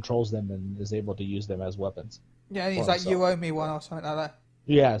controls them and is able to use them as weapons. Yeah, and he's like, you owe me one or something like that.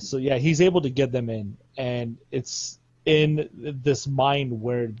 Yeah, so he's able to get them in, and it's in this mind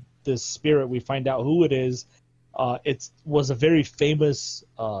where this spirit, we find out who it is. It was a very famous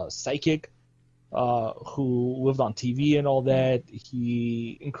psychic who lived on TV and all that.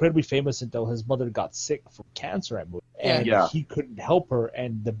 He incredibly famous until his mother got sick from cancer, and he couldn't help her,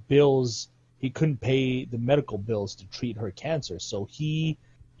 and he couldn't pay the medical bills to treat her cancer, so he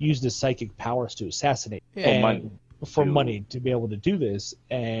used his psychic powers to assassinate for money to be able to do this.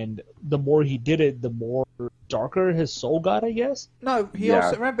 And the more he did it, the more darker his soul got, I guess. No, he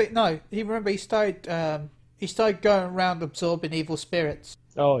started going around absorbing evil spirits.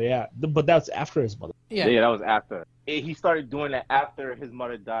 Oh yeah, but that's after his mother. Yeah, that was after. He started doing that after his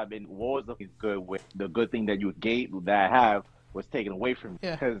mother died. And what was looking good with the good thing that you gave that I have was taken away from me.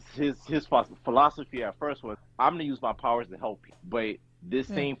 Because his philosophy at first was, I'm gonna use my powers to help people, but this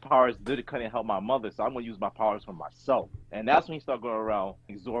same powers couldn't help my mother, so I'm gonna use my powers for myself. And that's when he started going around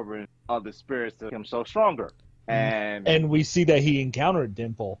absorbing other spirits to make himself stronger. And we see that he encountered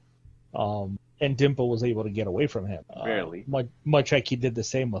Dimple, and Dimple was able to get away from him. Barely. Much like he did the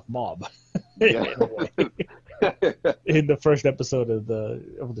same with Mob in the first episode of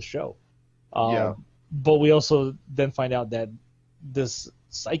the show. But we also then find out that this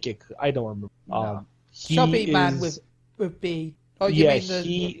psychic, I don't remember. Chubby man with B. Oh, you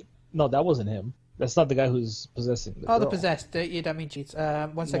mean no, that wasn't him. That's not the guy who's possessing the girl. the possessed. You don't mean cheats.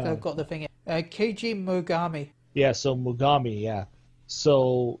 One second, I've got the thing. Keiji Mugami. Yeah, so Mugami, yeah.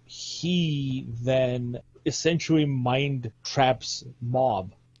 So he then essentially mind traps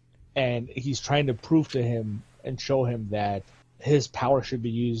Mob, and he's trying to prove to him and show him that his power should be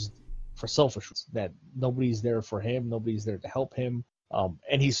used for selfishness, that nobody's there for him, nobody's there to help him,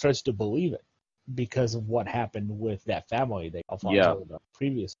 and he starts to believe it because of what happened with that family that Alfonso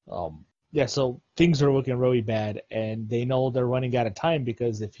previous. So things are looking really bad, and they know they're running out of time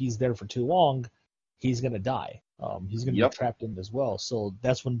because if he's there for too long, he's gonna die. He's gonna be trapped in as well. So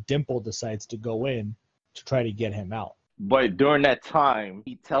that's when Dimple decides to go in to try to get him out. But during that time,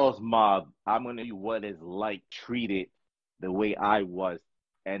 he tells Mob, I'm gonna be what is like treated the way I was,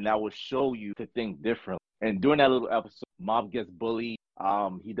 and that will show you to think differently. And during that little episode, Mob gets bullied.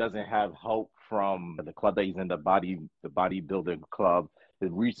 He doesn't have help from the club that he's in, the bodybuilding club.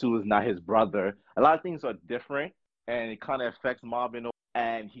 Ritsu is not his brother. A lot of things are different, and it kind of affects Mob in a,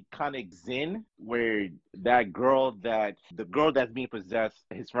 and he kind of Zen, where the girl that's being possessed,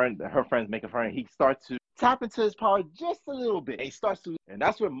 her friends making fun of him, he starts to tap into his power just a little bit. And he starts to, and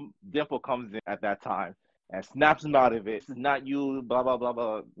that's where Dimple comes in at that time and snaps him out of it. This is not you, blah, blah, blah,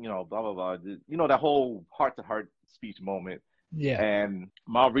 blah, blah, blah, blah. That whole heart-to-heart speech moment. Yeah. And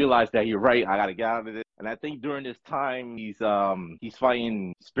Mob realized that you're right, I got to get out of it. And I think during this time, he's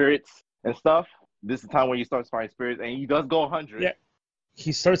fighting spirits and stuff. This is the time where he starts fighting spirits, and he does go 100. Yeah.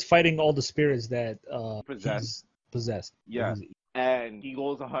 He starts fighting all the spirits that he's possessed. Yeah. And he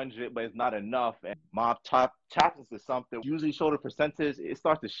goes 100, but it's not enough. And Mob taps into something. Usually show the percentage. It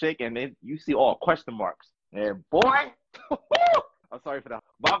starts to shake, and then you see all question marks. And boy, I'm sorry for that.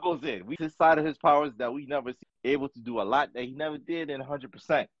 Mob goes in. We his side of his powers that we never see. Able to do a lot that he never did in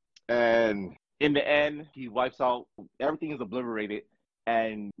 100%. And in the end, he wipes out. Everything is obliterated.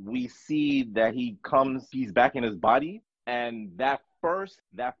 And we see that he's back in his body. And that first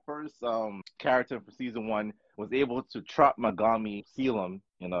character for season 1 was able to trap Megami, seal him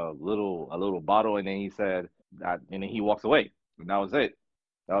in a little bottle, and then he said that, and then he walks away. And that was it.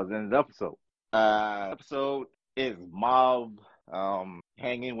 That was the end of the episode. Episode is Mob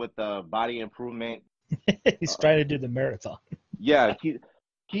hanging with the body improvement. He's trying to do the marathon. Yeah,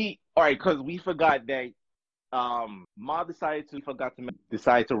 he all right, because we forgot that Mob decided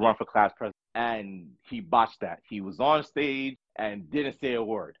to run for class president, and he botched that. He was on stage and didn't say a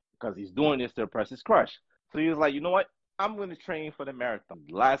word because he's doing this to impress his crush. So he was like, you know what? I'm going to train for the marathon.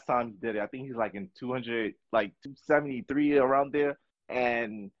 Last time he did it, I think he's like in 273 around there.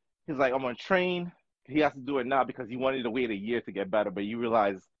 And he's like, I'm going to train. He has to do it now because he wanted to wait a year to get better. But you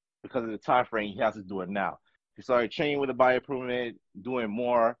realize because of the time frame, he has to do it now. He started training with the body improvement, doing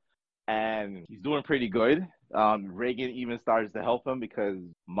more. And he's doing pretty good. Reagan even starts to help him because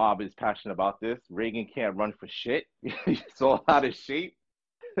Mob is passionate about this. Reagan can't run for shit. He's so out of shape.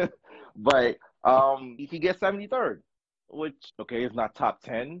 But he gets 73rd, which, okay, is not top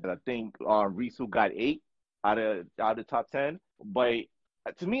 10. I think Ritsu got 8 out of the top 10. But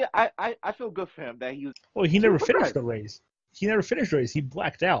to me, I feel good for him that he was. Well, he never finished the race. He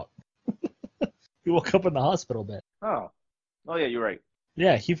blacked out. He woke up in the hospital bed. Oh yeah, you're right.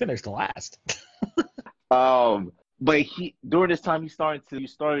 Yeah, he finished last. But during this time he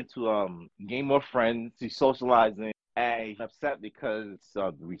started to gain more friends, he's socializing, and he's upset because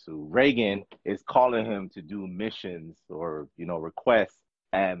Reagan is calling him to do missions or requests,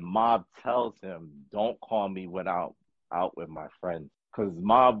 and Mob tells him, "Don't call me when I'm out with my friends." Because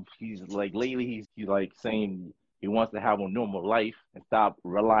Mob, he's like lately he's like saying he wants to have a normal life and stop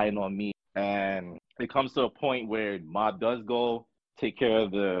relying on me, and it comes to a point where Mob does go take care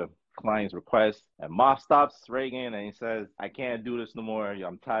of the client's request, and Mob stops Reagan and he says, "I can't do this no more.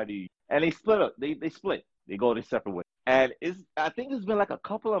 I'm tired of you." And they split up. They split. They go their separate ways. And I think it's been like a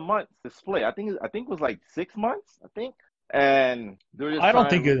couple of months to split. I think it was like 6 months. I think. And I don't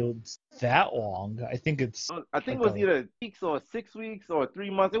think it's that long. I think it was either weeks or 6 weeks or 3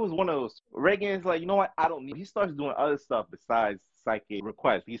 months. It was one of those. Reagan's like, you know what? I don't need. He starts doing other stuff besides psychic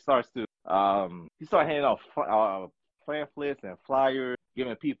requests. He starts handing out pamphlets and flyers,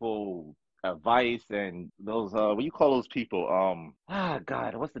 giving people advice and those what do you call those people?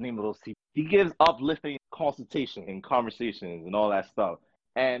 God, what's the name of those people? He gives uplifting consultation and conversations and all that stuff.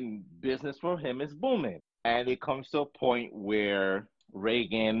 And business for him is booming. And it comes to a point where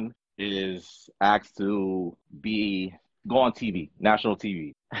Reagan is asked to go on TV, national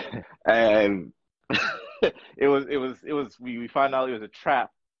TV. And we find out it was a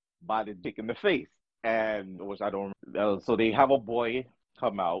trap by the dick in the face. And which I don't remember. So they have a boy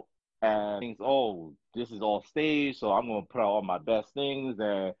come out and thinks, oh, this is all staged, so I'm going to put out all my best things.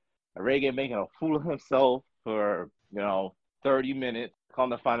 And Reagan making a fool of himself for 30 minutes. Come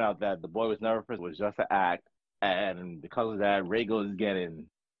to find out that the boy was never prison, was just an act. And because of that, Reagan is getting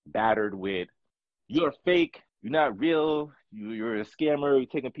battered with, "You're fake, you're not real, you're a scammer, you're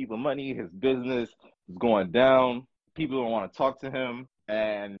taking people money." His business is going down. People don't want to talk to him.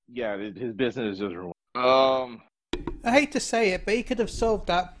 And yeah, his business is just ruined. I hate to say it, but he could have solved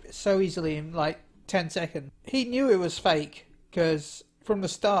that so easily in like 10 seconds. He knew it was fake because from the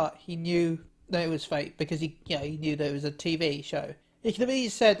start he knew that it was fake because he knew that it was a TV show. He could have easily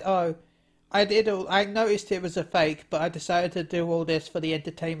said, "Oh, I noticed it was a fake, but I decided to do all this for the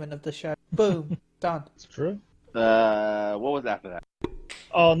entertainment of the show." Boom, done. It's true. What was after that?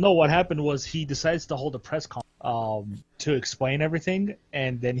 Oh no! What happened was he decides to hold a press conference to explain everything,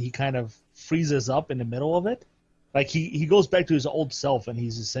 and then he kind of freezes up in the middle of it. Like he goes back to his old self, and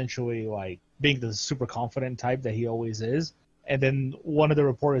he's essentially like being the super confident type that he always is. And then one of the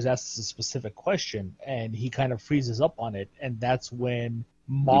reporters asks a specific question, and he kind of freezes up on it, and that's when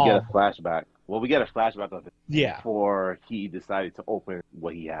We get a Mob, flashback. Well, we get a flashback of it yeah, before he decided to open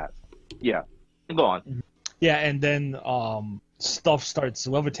what he has. Yeah. Go on. yeah, and then stuff starts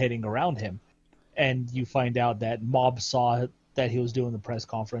levitating around him, and you find out that Mob saw that he was doing the press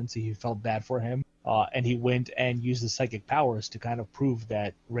conference. He felt bad for him, and he went and used his psychic powers to kind of prove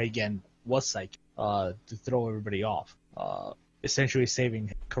that Reagan was psychic, to throw everybody off, essentially saving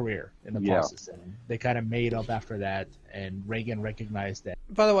his career in the process. And they kind of made up after that, and Reagan recognized that.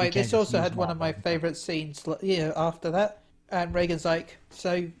 By the way, You can't this just also use had one Mob of my all the time. favourite scenes, after that. And Reagan's like,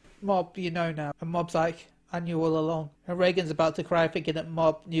 so, Mob, you know now. And Mob's like, I knew all along. And Reagan's about to cry, thinking that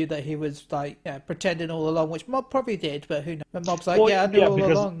Mob knew that he was, like, pretending all along, which Mob probably did, but who knows. And Mob's like, Well, I knew all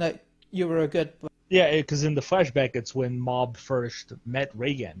because- along that you were a good... Yeah, because in the flashback, it's when Mob first met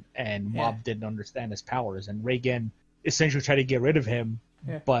Reagan, and Mob Yeah. didn't understand his powers, and Reagan essentially tried to get rid of him,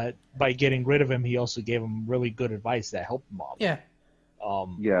 Yeah. but by getting rid of him, he also gave him really good advice that helped Mob. Yeah,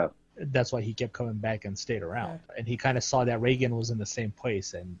 Yeah. That's why he kept coming back and stayed around. And he kind of saw that Reagan was in the same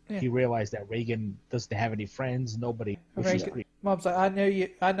place, and he realized that Reagan doesn't have any friends, nobody. Which is Reagan- pretty. Mob's like,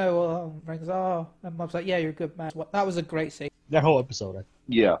 I know all along. Reagan's like, oh. And Mob's like, yeah, you're a good man. That was a great scene. That whole episode.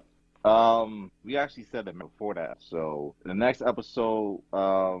 Yeah. We actually said that before that. So the next episode,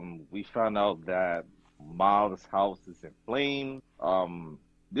 we found out that Mob's house is in flames.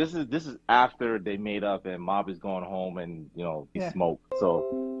 This is after they made up and Mob is going home and he smoked.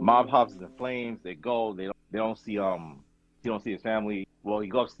 So Mob house is in flames. They go. They don't see he don't see his family. Well, he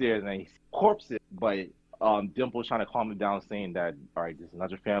go upstairs and he sees corpses, but Dimple's trying to calm him down, saying that all right, this is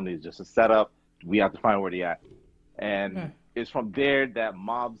not your family. It's just a setup. We have to find where they at. And it's from there that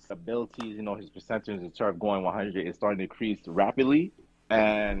Mob's abilities, his percentage instead of going 100 is starting to increase rapidly.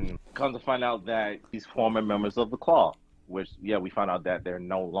 And comes to find out that he's former members of the Claw, which, we found out that they're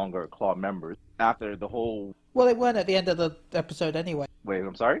no longer Claw members after the whole... Well, they weren't at the end of the episode anyway. Wait,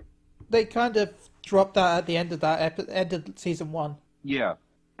 I'm sorry? They kind of dropped that at the end of that end of season 1. Yeah.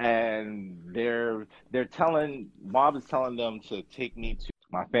 And they're telling... Mob is telling them to take me to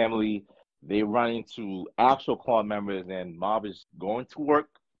my family. They run into actual Claw members, and Mob is going to work,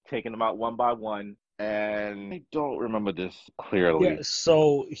 taking them out one by one. And I don't remember this clearly. Yeah,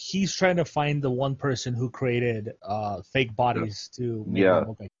 so he's trying to find the one person who created fake bodies to make them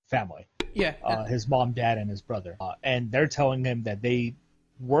look like family. Yeah. His mom, dad, and his brother. And they're telling him that they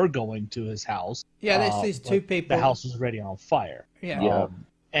were going to his house. Yeah, there's these two but people. The house was already on fire. Yeah.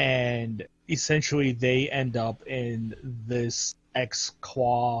 And essentially they end up in this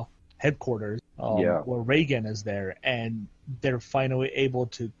ex-Claw headquarters where Reagan is there, and they're finally able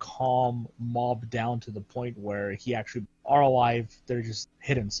to calm Mob down to the point where he actually are alive. They're just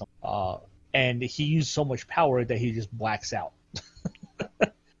hidden some, and he used so much power that he just blacks out,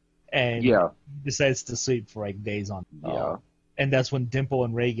 and decides to sleep for like days on. And that's when Dimple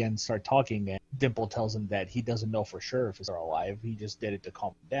and Reagan start talking, and Dimple tells him that he doesn't know for sure if he's alive. He just did it to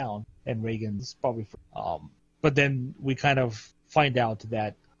calm him down, and Reagan's probably. But then we kind of find out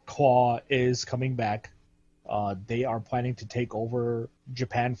that Claw is coming back. They are planning to take over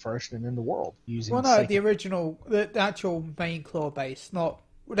Japan first and then the world using. Well, no, the actual main Claw base.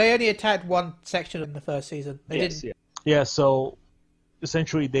 They only attacked one section in the first season. They didn't. Yeah. So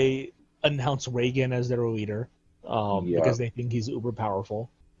essentially, they announce Reagan as their leader because they think he's uber powerful.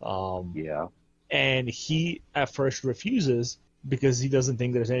 And he at first refuses because he doesn't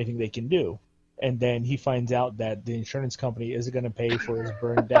think there's anything they can do. And then he finds out that the insurance company isn't going to pay for his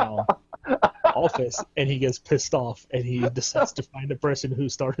burned down office, and he gets pissed off, and he decides to find the person who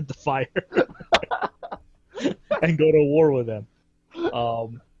started the fire and go to war with them.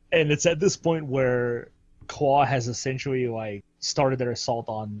 And it's at this point where Claw has essentially started their assault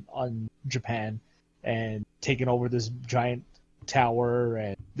on Japan and taken over this giant tower,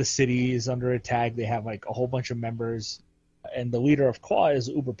 and the city is under attack. They have a whole bunch of members. And the leader of Claw is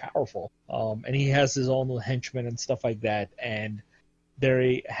uber powerful, and he has his own little henchmen and stuff like that. And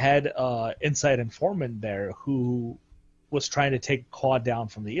they had inside informant there who was trying to take Claw down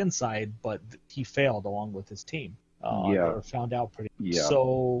from the inside, but he failed along with his team. They were found out pretty.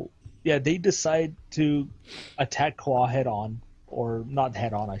 So they decide to attack Claw head on, or not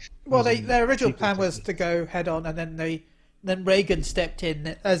head on. Well, their original plan was to go head on, and then Reagan stepped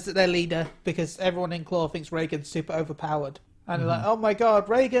in as their leader because everyone in Claw thinks Reagan's super overpowered. And they're like, oh my god,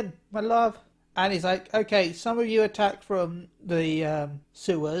 Reagan, my love. And he's like, okay, some of you attack from the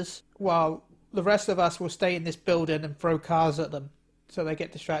sewers while the rest of us will stay in this building and throw cars at them so they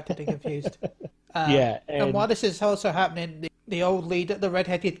get distracted and confused. And while this is also happening, the old leader, the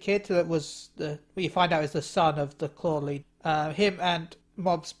red-headed kid that was you find out is the son of the Claw lead, him and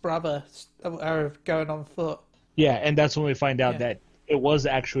Mob's brother are going on foot. Yeah, and that's when we find out Yeah. that it was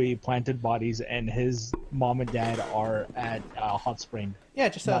actually planted bodies, and his mom and dad are at Hot Spring. Yeah,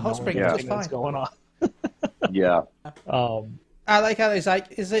 just a Not hot knowing spring, Yeah. just everything that's fine. going on. Yeah. I like how he's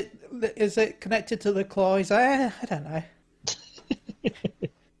like, is it connected to the claw? He's like, I don't know.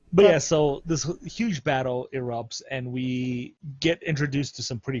 But yeah, so this huge battle erupts, and we get introduced to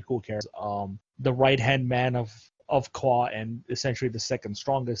some pretty cool characters. The right-hand man of Claw, and essentially the second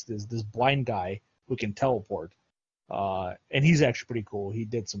strongest, is this blind guy who can teleport. And he's actually pretty cool. He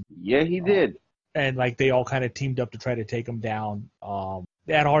did some, Yeah, he did. and like they all kind of teamed up to try to take him down.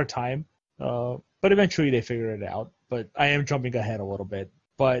 They had a hard time, but eventually they figured it out. But I am jumping ahead a little bit.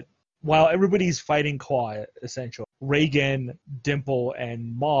 But while everybody's fighting Claw, essentially, Reagan, Dimple,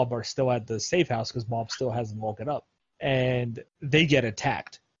 and Mob are still at the safe house because Mob still hasn't woken up, and they get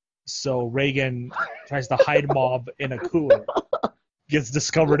attacked. So Reagan tries to hide Mob in a cooler, gets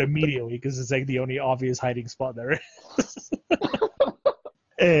discovered immediately because it's like the only obvious hiding spot there is.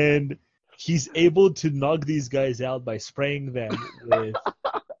 And he's able to knock these guys out by spraying them with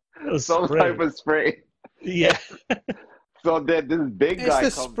a Some spray. type of spray. Yeah. So that this big It's guy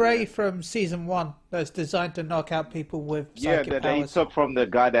the comes spray in. from season 1 that's designed to knock out people with Yeah, psychic that he powers. took from the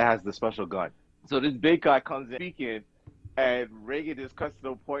guy that has the special gun. So this big guy comes in speaking, and Reagan just cuts to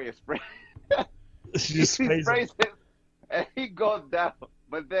the point and sprays. She He just sprays him. him, and he goes down.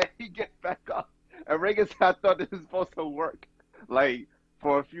 But then he gets back up, and Reagan said, "I thought this was supposed to work, like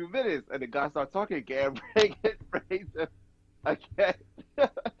for a few minutes." And the guy starts talking again. Reagan sprays him again.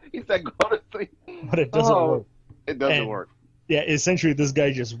 He said, "Go to sleep." But it doesn't Oh, work. It doesn't And- work. Yeah, essentially this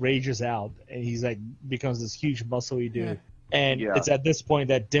guy just rages out, and he's like becomes this huge muscly dude. Yeah. And Yeah. it's at this point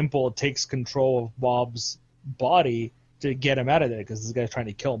that Dimple takes control of Mob's body to get him out of there because this guy's trying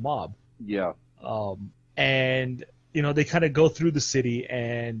to kill Mob. Yeah. And you know they kind of go through the city,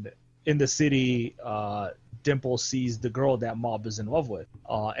 and in the city, Dimple sees the girl that Mob is in love with,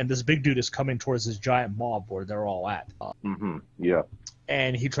 and this big dude is coming towards this giant mob where they're all at. Yeah.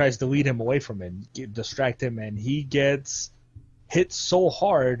 And he tries to lead him away from it, distract him, and he gets hit so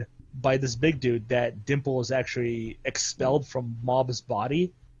hard by this big dude that Dimple is actually expelled from Mob's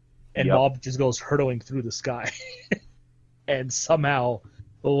body, and Yep. Mob just goes hurtling through the sky and somehow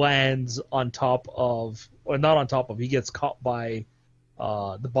lands on top of, or not on top of, he gets caught by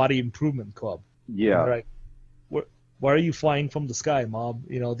the Body Improvement Club. Yeah. And they're like, why are you flying from the sky, Mob?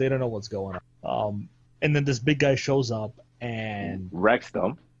 You know, they don't know what's going on. And then this big guy shows up, and Wrecks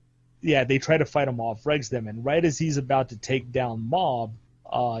them. yeah, they try to fight him off, regs them, and right as he's about to take down Mob,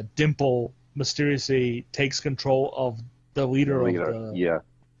 Dimple mysteriously takes control of the leader of the, Yeah.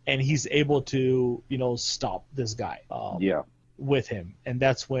 and he's able to, you know, stop this guy Yeah. with him, and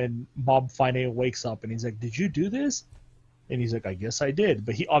that's when Mob finally wakes up, and he's like, "Did you do this?" And he's like, "I guess I did,"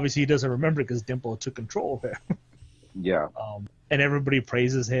 but he obviously doesn't remember because Dimple took control of him. Yeah. And everybody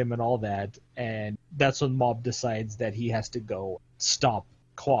praises him and all that, and that's when Mob decides that he has to go stop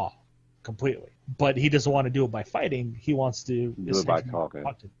Claw completely. But he doesn't want to do it by fighting. He wants to Do it by essentially talking.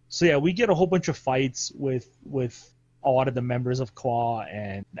 talk to them. So yeah, we get a whole bunch of fights with a lot of the members of Claw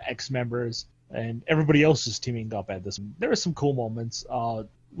and the ex-members, and everybody else is teaming up at this. There are some cool moments.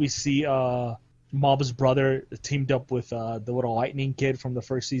 We see Mob's brother teamed up with the little lightning kid from the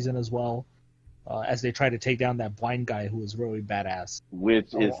first season as well, as they try to take down that blind guy who was really badass.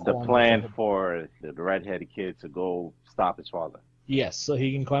 Which is the along with plan him. for the redheaded kid to go stop his father. Yes, so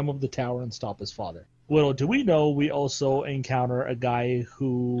he can climb up the tower and stop his father. Little do we know, we also encounter a guy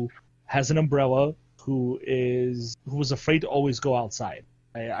who has an umbrella, who was afraid to always go outside.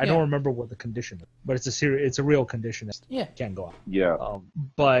 I Yeah. don't remember what the condition is, but it's a real condition. Yeah. Can't go out. Yeah.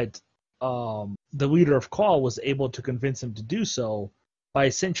 But the leader of Claw was able to convince him to do so by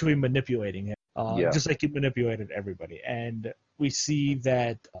essentially manipulating him, just like he manipulated everybody. And we see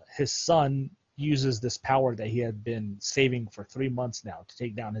that his son uses this power that he had been saving for 3 months now to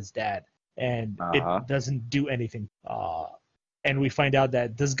take down his dad, and it doesn't do anything. And we find out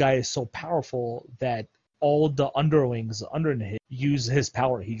that this guy is so powerful that all the underlings under him use his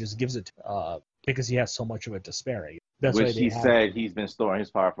power. He just gives it because he has so much of it to spare. That's why Which they he have- said he's been storing his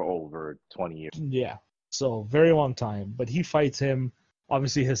power for over 20 years. Yeah. So very long time. But he fights him.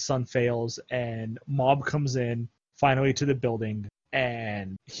 Obviously his son fails, and Mob comes in finally to the building,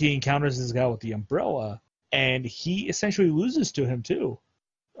 and he encounters this guy with the umbrella, and he essentially loses to him too.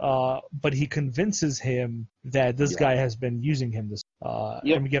 But he convinces him that this guy has been using him.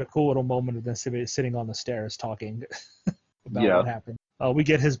 And we get a cool little moment of them sitting on the stairs talking about what happened. We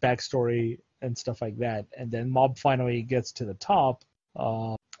get his backstory and stuff like that, and then Mob finally gets to the top,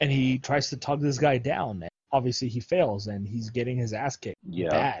 and he tries to talk this guy down. obviously he fails and he's getting his ass kicked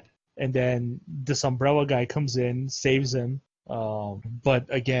bad. And then this umbrella guy comes in, saves him. But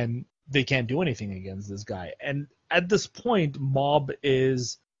again, they can't do anything against this guy. And at this point, Mob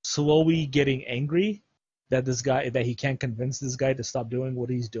is slowly getting angry that he can't convince this guy to stop doing what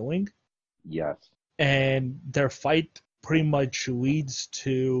he's doing. Yes. And their fight pretty much leads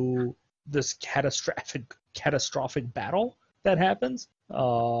to this catastrophic battle that happens. A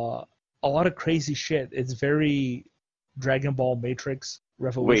lot of crazy shit. It's very Dragon Ball Matrix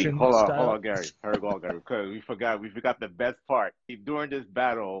Revolution. Wait, hold style. on, Gary. Because we forgot the best part. During this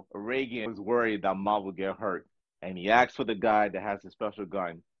battle, Reagan was worried that Mob would get hurt, and he asked for the guy that has the special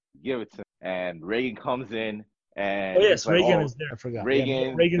gun, give it to him. And Reagan comes in, and Reagan is there. I forgot.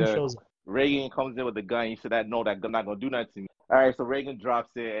 Reagan shows up. Reagan comes in with the gun. He said, "That gun not gonna do nothing to me." All right, so Reagan drops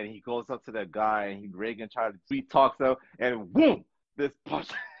it, and he goes up to the guy, and Reagan tries to sweet talks him, and boom, this punch.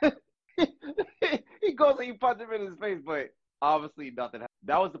 He goes and he punches him in his face, but obviously nothing happened.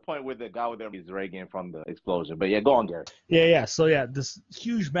 That was the point where the guy with him is Reagan from the explosion. But yeah, go on, Gary. Yeah. So yeah, this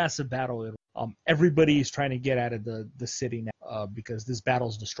huge, massive battle. Everybody's trying to get out of the city now because this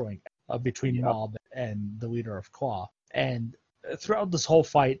battle's destroying between Mob and the leader of Claw. And throughout this whole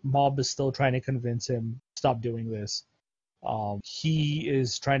fight, Mob is still trying to convince him stop doing this. He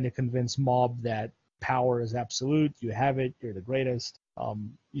is trying to convince Mob that power is absolute. You have it. You're the greatest.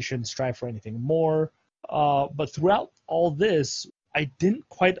 You shouldn't strive for anything more. But throughout all this, I didn't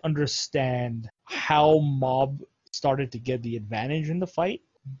quite understand how Mob started to get the advantage in the fight,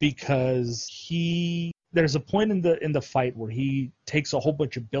 because there's a point in the fight where he takes a whole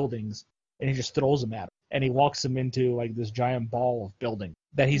bunch of buildings and he just throws them at him, and he walks them into like this giant ball of building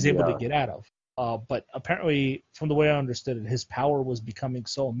that he's able to get out of. But apparently, from the way I understood it, his power was becoming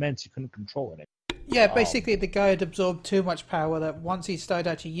so immense he couldn't control it. Yeah, basically the guy had absorbed too much power that once he started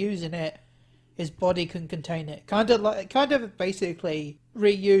actually using it, his body couldn't contain it. Kind of basically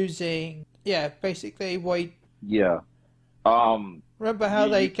reusing. Yeah, basically what he... Yeah. Remember how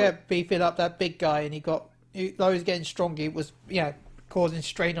they kept beefing up that big guy, and though he was getting stronger, it was causing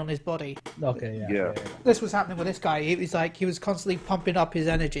strain on his body. Okay, yeah. This was happening with this guy. It was like he was constantly pumping up his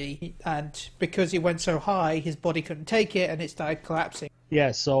energy, and because he went so high, his body couldn't take it, and it started collapsing.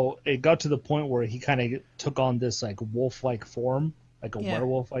 Yeah, so it got to the point where he kind of took on this like wolf-like form, like a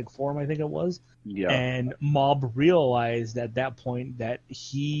werewolf-like form, I think it was. Yeah. And Mob realized at that point that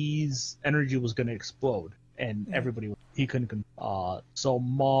his energy was going to explode, and he couldn't. So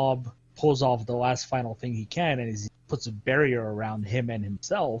Mob pulls off the last final thing he can, and he puts a barrier around him and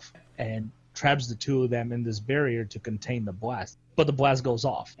himself, and traps the two of them in this barrier to contain the blast. But the blast goes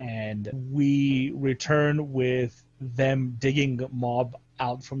off, and we return with them digging Mob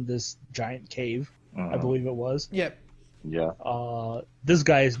out from this giant cave, I believe it was. Yep. Yeah. This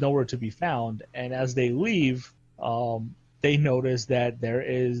guy is nowhere to be found, and as they leave, they notice that there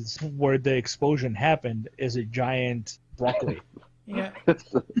is, where the explosion happened, is a giant broccoli. Yeah.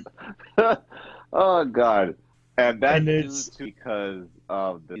 Oh God. And that's because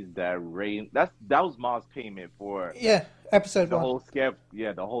of that rain. That was Mob's payment for episode the 1. whole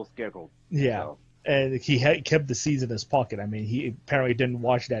the whole scarecrow. Yeah. So. And he kept the seeds in his pocket. I mean, he apparently didn't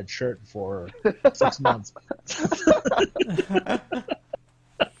wash that shirt for 6 months.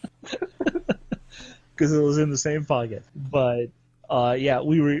 Because it was in the same pocket. But,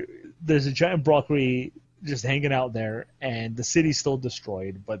 there's a giant broccoli just hanging out there, and the city's still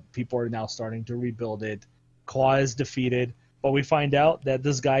destroyed, but people are now starting to rebuild it. Claw is defeated, but we find out that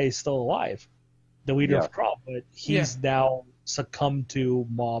this guy is still alive, the leader of Claw, but he's now succumbed to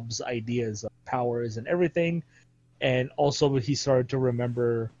Mob's ideas of powers and everything, and also he started to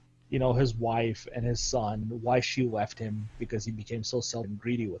remember, his wife and his son, why she left him, because he became so self and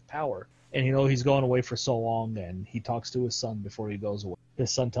greedy with power. And he's going away for so long, and he talks to his son before he goes away.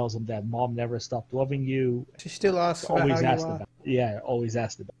 His son tells him that Mom never stopped loving you. She still asks about always how asked you are. about. Yeah, always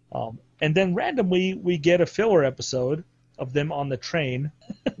asked about. And then randomly we get a filler episode of them on the train.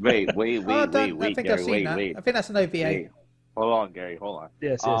 Wait, I think Gary, I've seen that. wait. I think that's an OVA. Wait. Hold on, Gary. Hold on.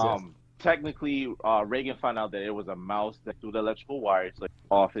 Yes. Technically, Reagan found out that it was a mouse that threw the electrical wires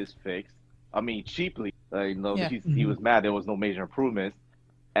off his fix. I mean, cheaply. He was mad. There was no major improvements.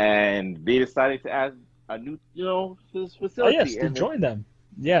 And they decided to add a new, this facility. Oh, yes, to join them.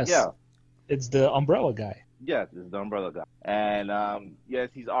 Yes. Yeah. It's the umbrella guy. Yes, it's the umbrella guy. And, yes,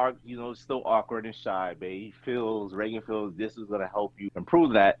 he's still awkward and shy, but Reagan feels this is going to help you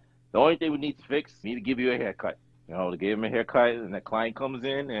improve that. The only thing we need to fix, we need to give you a haircut. To give him a haircut, and the client comes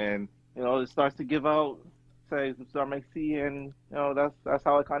in, and, it starts to give out, say, some Star Maxi, and, that's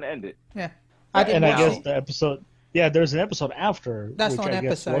how it kind of ended. Yeah. I guess the episode... Yeah, there's an episode after, That's which not an I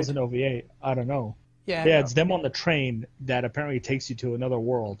guess episode. was an OVA. I don't know. Yeah. Yeah, it's them on the train that apparently takes you to another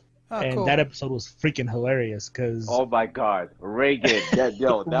world. Oh, And cool. that episode was freaking hilarious because Oh my God, Reagan! That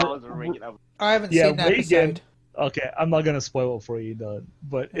was a Reagan episode. I haven't yeah, seen that Reagan. episode. Okay, I'm not gonna spoil it for you, though,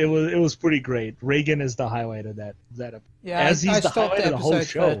 but it was pretty great. Reagan is the highlight of that episode. Yeah, As he's I the stopped highlight at of the whole episode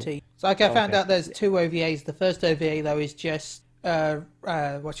show. 30. So like I found Okay. out there's 2 OVAs. The first OVA though is just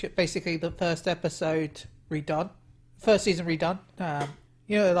basically the first episode redone, first season redone.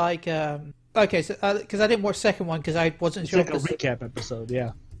 Okay, so because I didn't watch the second one because I wasn't It's sure. like a if the- recap episode,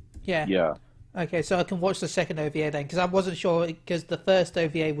 yeah. yeah. Yeah, Okay, so I can watch the second OVA then because I wasn't sure because the first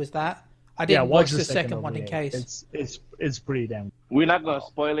OVA was that. I Yeah, didn't watch watch the second one in OVA. case. It's pretty damn. we're not gonna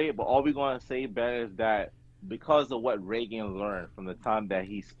spoil it, but all we're gonna say better is that because of what Reagan learned from the time that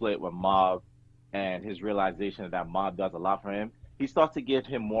he split with Mob, and his realization that Mob does a lot for him, he starts to give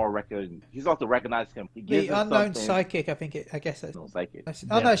him more record. He starts to recognize him. He gives The him unknown something- psychic, I guess it's. No, psychic.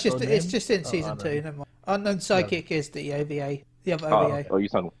 Oh no, it's just so it's name? just in Oh, season unknown. 2. Never mind. Unknown psychic is the OVA, the other Oh, OVA.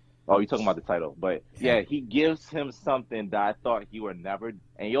 you're talking about the title. But yeah, he gives him something that I thought he would never.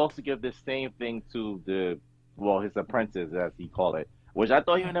 And he also give the same thing to his apprentice, as he called it, which I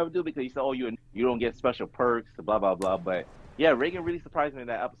thought he would never do because he said, "Oh, you don't get special perks, blah blah blah." But yeah, Reagan really surprised me in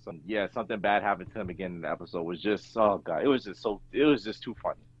that episode. Yeah, something bad happened to him again in the episode. Was just, oh god, it was just too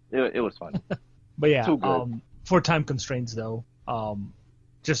funny. It was funny. But yeah, Too good. for time constraints though,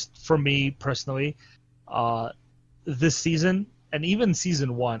 just for me personally, this season and even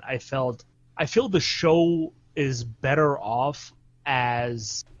season 1, I feel the show is better off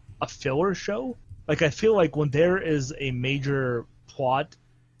as a filler show. Like I feel like when there is a major plot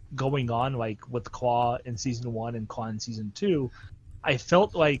going on, like with Claw in season 1 and Claw in season 2, I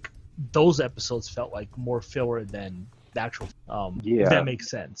felt like those episodes felt like more filler than the actual. Yeah. If that makes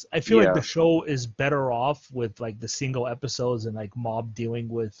sense. I feel like Yeah. the show is better off with like the single episodes and like Mob dealing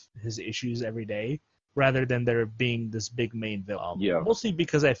with his issues every day, rather than there being this big main villain. Yeah. Mostly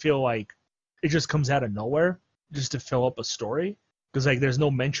because I feel like it just comes out of nowhere just to fill up a story. Because like there's no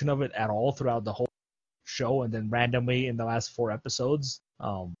mention of it at all throughout the whole show, and then randomly in the last 4 episodes.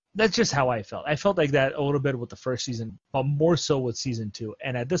 That's just how I felt. I felt like that a little bit with the first season, but more so with season 2.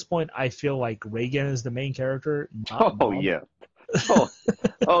 And at this point, I feel like Reagan is the main character. Not Oh Mob. yeah.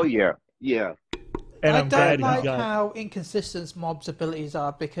 Oh yeah. Yeah. And I I'm don't glad like he got. how inconsistent Mob's abilities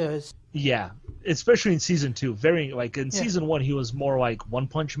are because Yeah, especially in season 2. Very like in Yeah. season 1, he was more like One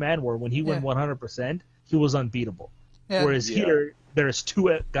Punch Man, where when he went Yeah. 100%, he was unbeatable. yeah. Whereas Yeah. here, there's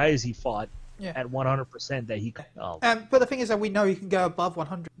 2 guys he fought Yeah. at 100% that he. But the thing is that we know you can go above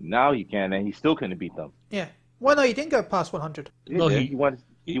 100. Now you can, and he still couldn't beat them. Yeah. Well, no, he didn't go past 100. No, He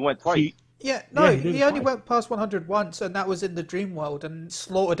went twice. he- Yeah, no, Yeah, he did he only twice. went past 100 once, and that was in the dream world, and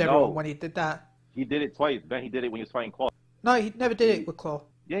slaughtered everyone No. when he did that. He did it twice. Ben, he did it when he was fighting Claw. No, he never did it with Claw.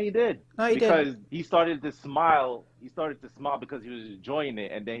 Yeah, he did. No, he because didn't. he started to smile. He started to smile because he was enjoying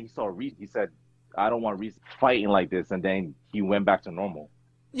it, and then he saw Reese. He said, "I don't want Reese fighting like this," and then he went back to normal.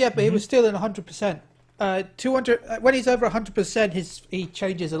 Yeah, but he was still in 100%. 200 when he's over 100%, he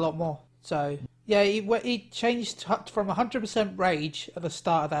changes a lot more. So yeah, he changed from 100% rage at the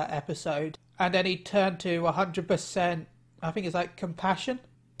start of that episode, and then he turned to 100%. I think it's like compassion.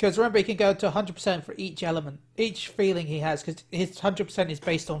 Because remember, he can go to 100% for each element, each feeling he has, because his 100% is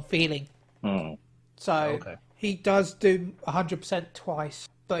based on feeling. So Okay. he does do 100% twice.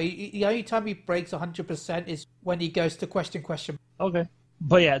 But the only time he breaks 100% is when he goes to question. Okay.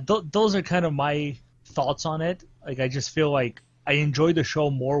 But yeah, those are kind of my thoughts on it. Like, I just feel like I enjoy the show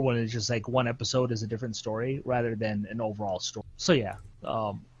more when it's just like one episode is a different story rather than an overall story. So yeah,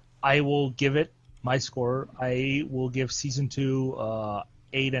 I will give it my score. I will give season 2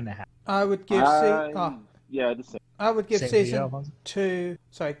 8.5. I would give Yeah, the same. I would give Same to you, season Alfonso? 2.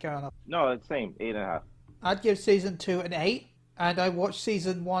 Sorry, go on. No, it's the same. 8.5. I'd give season 2 an 8, and I watched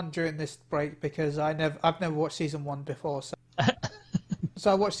season 1 during this break because I've never watched season 1 before. So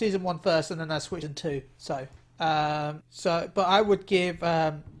I watched season 1 first, and then I switched to 2. But I would give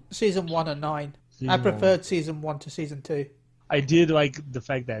season 1 a 9. I preferred season 1 to season 2. I did like the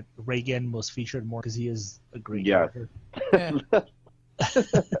fact that Reagan was featured more because he is a great Yeah. character.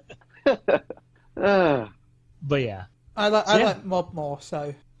 Yeah. But yeah, I Yeah. like Mob more,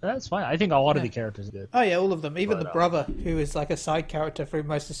 so. that's fine. I think a lot of Yeah. the characters are good. Oh yeah, all of them. Even But, the brother, who is like a side character through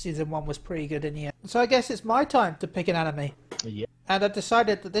most of season 1, was pretty good in the end. So I guess it's my time to pick an anime. Yeah. And I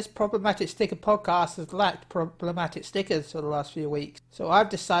decided that this Problematic Sticker podcast has lacked problematic stickers for the last few weeks. So I've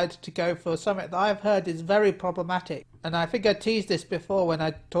decided to go for something that I've heard is very problematic. And I think I teased this before when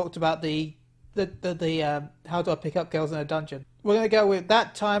I talked about the how do I pick up girls in a dungeon. We're going to go with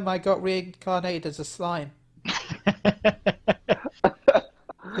That Time I Got Reincarnated as a Slime.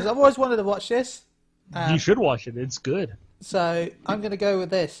 Because I've always wanted to watch this. You should watch it. It's good. So I'm going to go with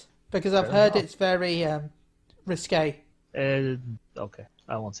this because I've heard it's very risque. Okay,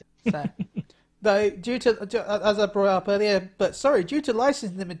 I won't say. So, though, due to, as I brought up earlier, due to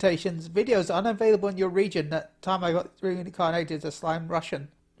licensing limitations, videos are unavailable in your region. That time I got reincarnated as a slime Russian.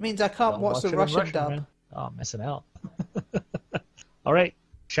 It means I can't watch the Russian dub. Man. Oh, I'm missing out. All right,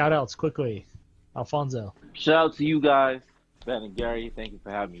 shout outs quickly. Alfonso. Shout out to you guys, Ben and Gary. Thank you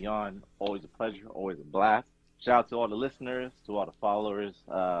for having me on. Always a pleasure, always a blast. Shout out to all the listeners, to all the followers.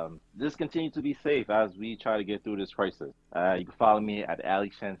 Just continue to be safe as we try to get through this crisis. You can follow me at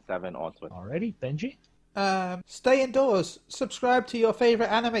AliShen7 on Twitter. Alrighty, Benji? Stay indoors. Subscribe to your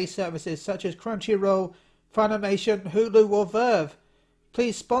favorite anime services such as Crunchyroll, Funimation, Hulu, or Verve.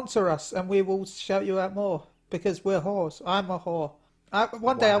 Please sponsor us and we will shout you out more because we're whores. I'm a whore.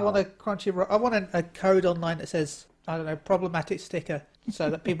 One day I want a Crunchyroll. I want a code online that says, I don't know, problematic sticker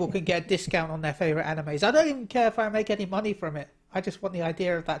so that people can get a discount on their favorite animes. I don't even care if I make any money from it. I just want the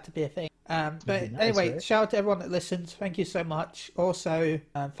idea of that to be a thing. But anyway, right? Shout out to everyone that listens. Thank you so much. Also,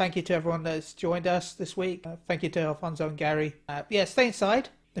 thank you to everyone that's joined us this week. Thank you to Alfonso and Gary. Stay inside.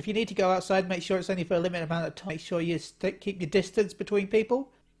 If you need to go outside, make sure it's only for a limited amount of time. Make sure you keep your distance between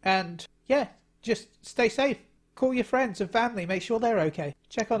people. And just stay safe. Call your friends and family. Make sure they're okay.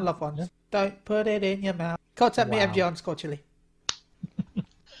 Check on loved ones. Yeah. Don't put it in your mouth. Contact me, MG on Scotchily.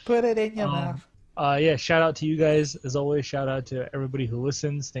 Put it in your mouth. Shout out to you guys. As always, shout out to everybody who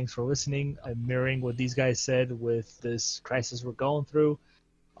listens. Thanks for listening. I'm mirroring what these guys said with this crisis we're going through.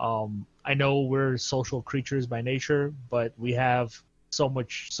 I know we're social creatures by nature, but we have so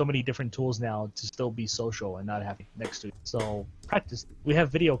many different tools now to still be social and not having next to it. So practice. We have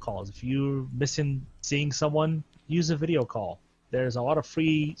video calls. If you're missing seeing someone, use a video call. There's a lot of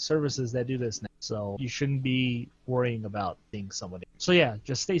free services that do this now. So you shouldn't be worrying about seeing somebody. So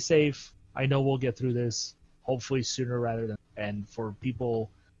just stay safe. I know we'll get through this hopefully sooner rather than, and for people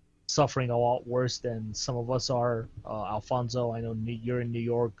suffering a lot worse than some of us are. Alfonso, I know you're in New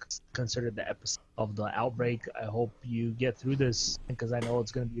York, considered the epicenter of the outbreak. I hope you get through this because I know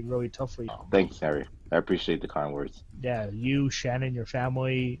it's going to be really tough for you. Thanks, Harry. I appreciate the kind words. Yeah, you, Shannon, your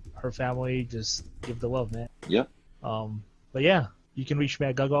family, her family, just give the love, man. Yep. But you can reach me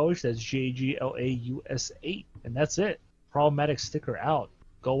at Gaglaus. That's GAGLAUS8, and that's it. Problematic Sticker out.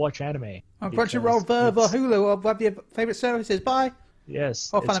 Go watch anime. On Crunchyroll, Verve, or Hulu, or one of your favorite services. Bye. Yes,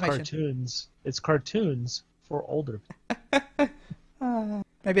 or it's Funimation. Cartoons. It's cartoons for older people.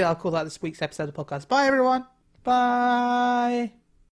 Maybe I'll call that this week's episode of the podcast. Bye, everyone. Bye.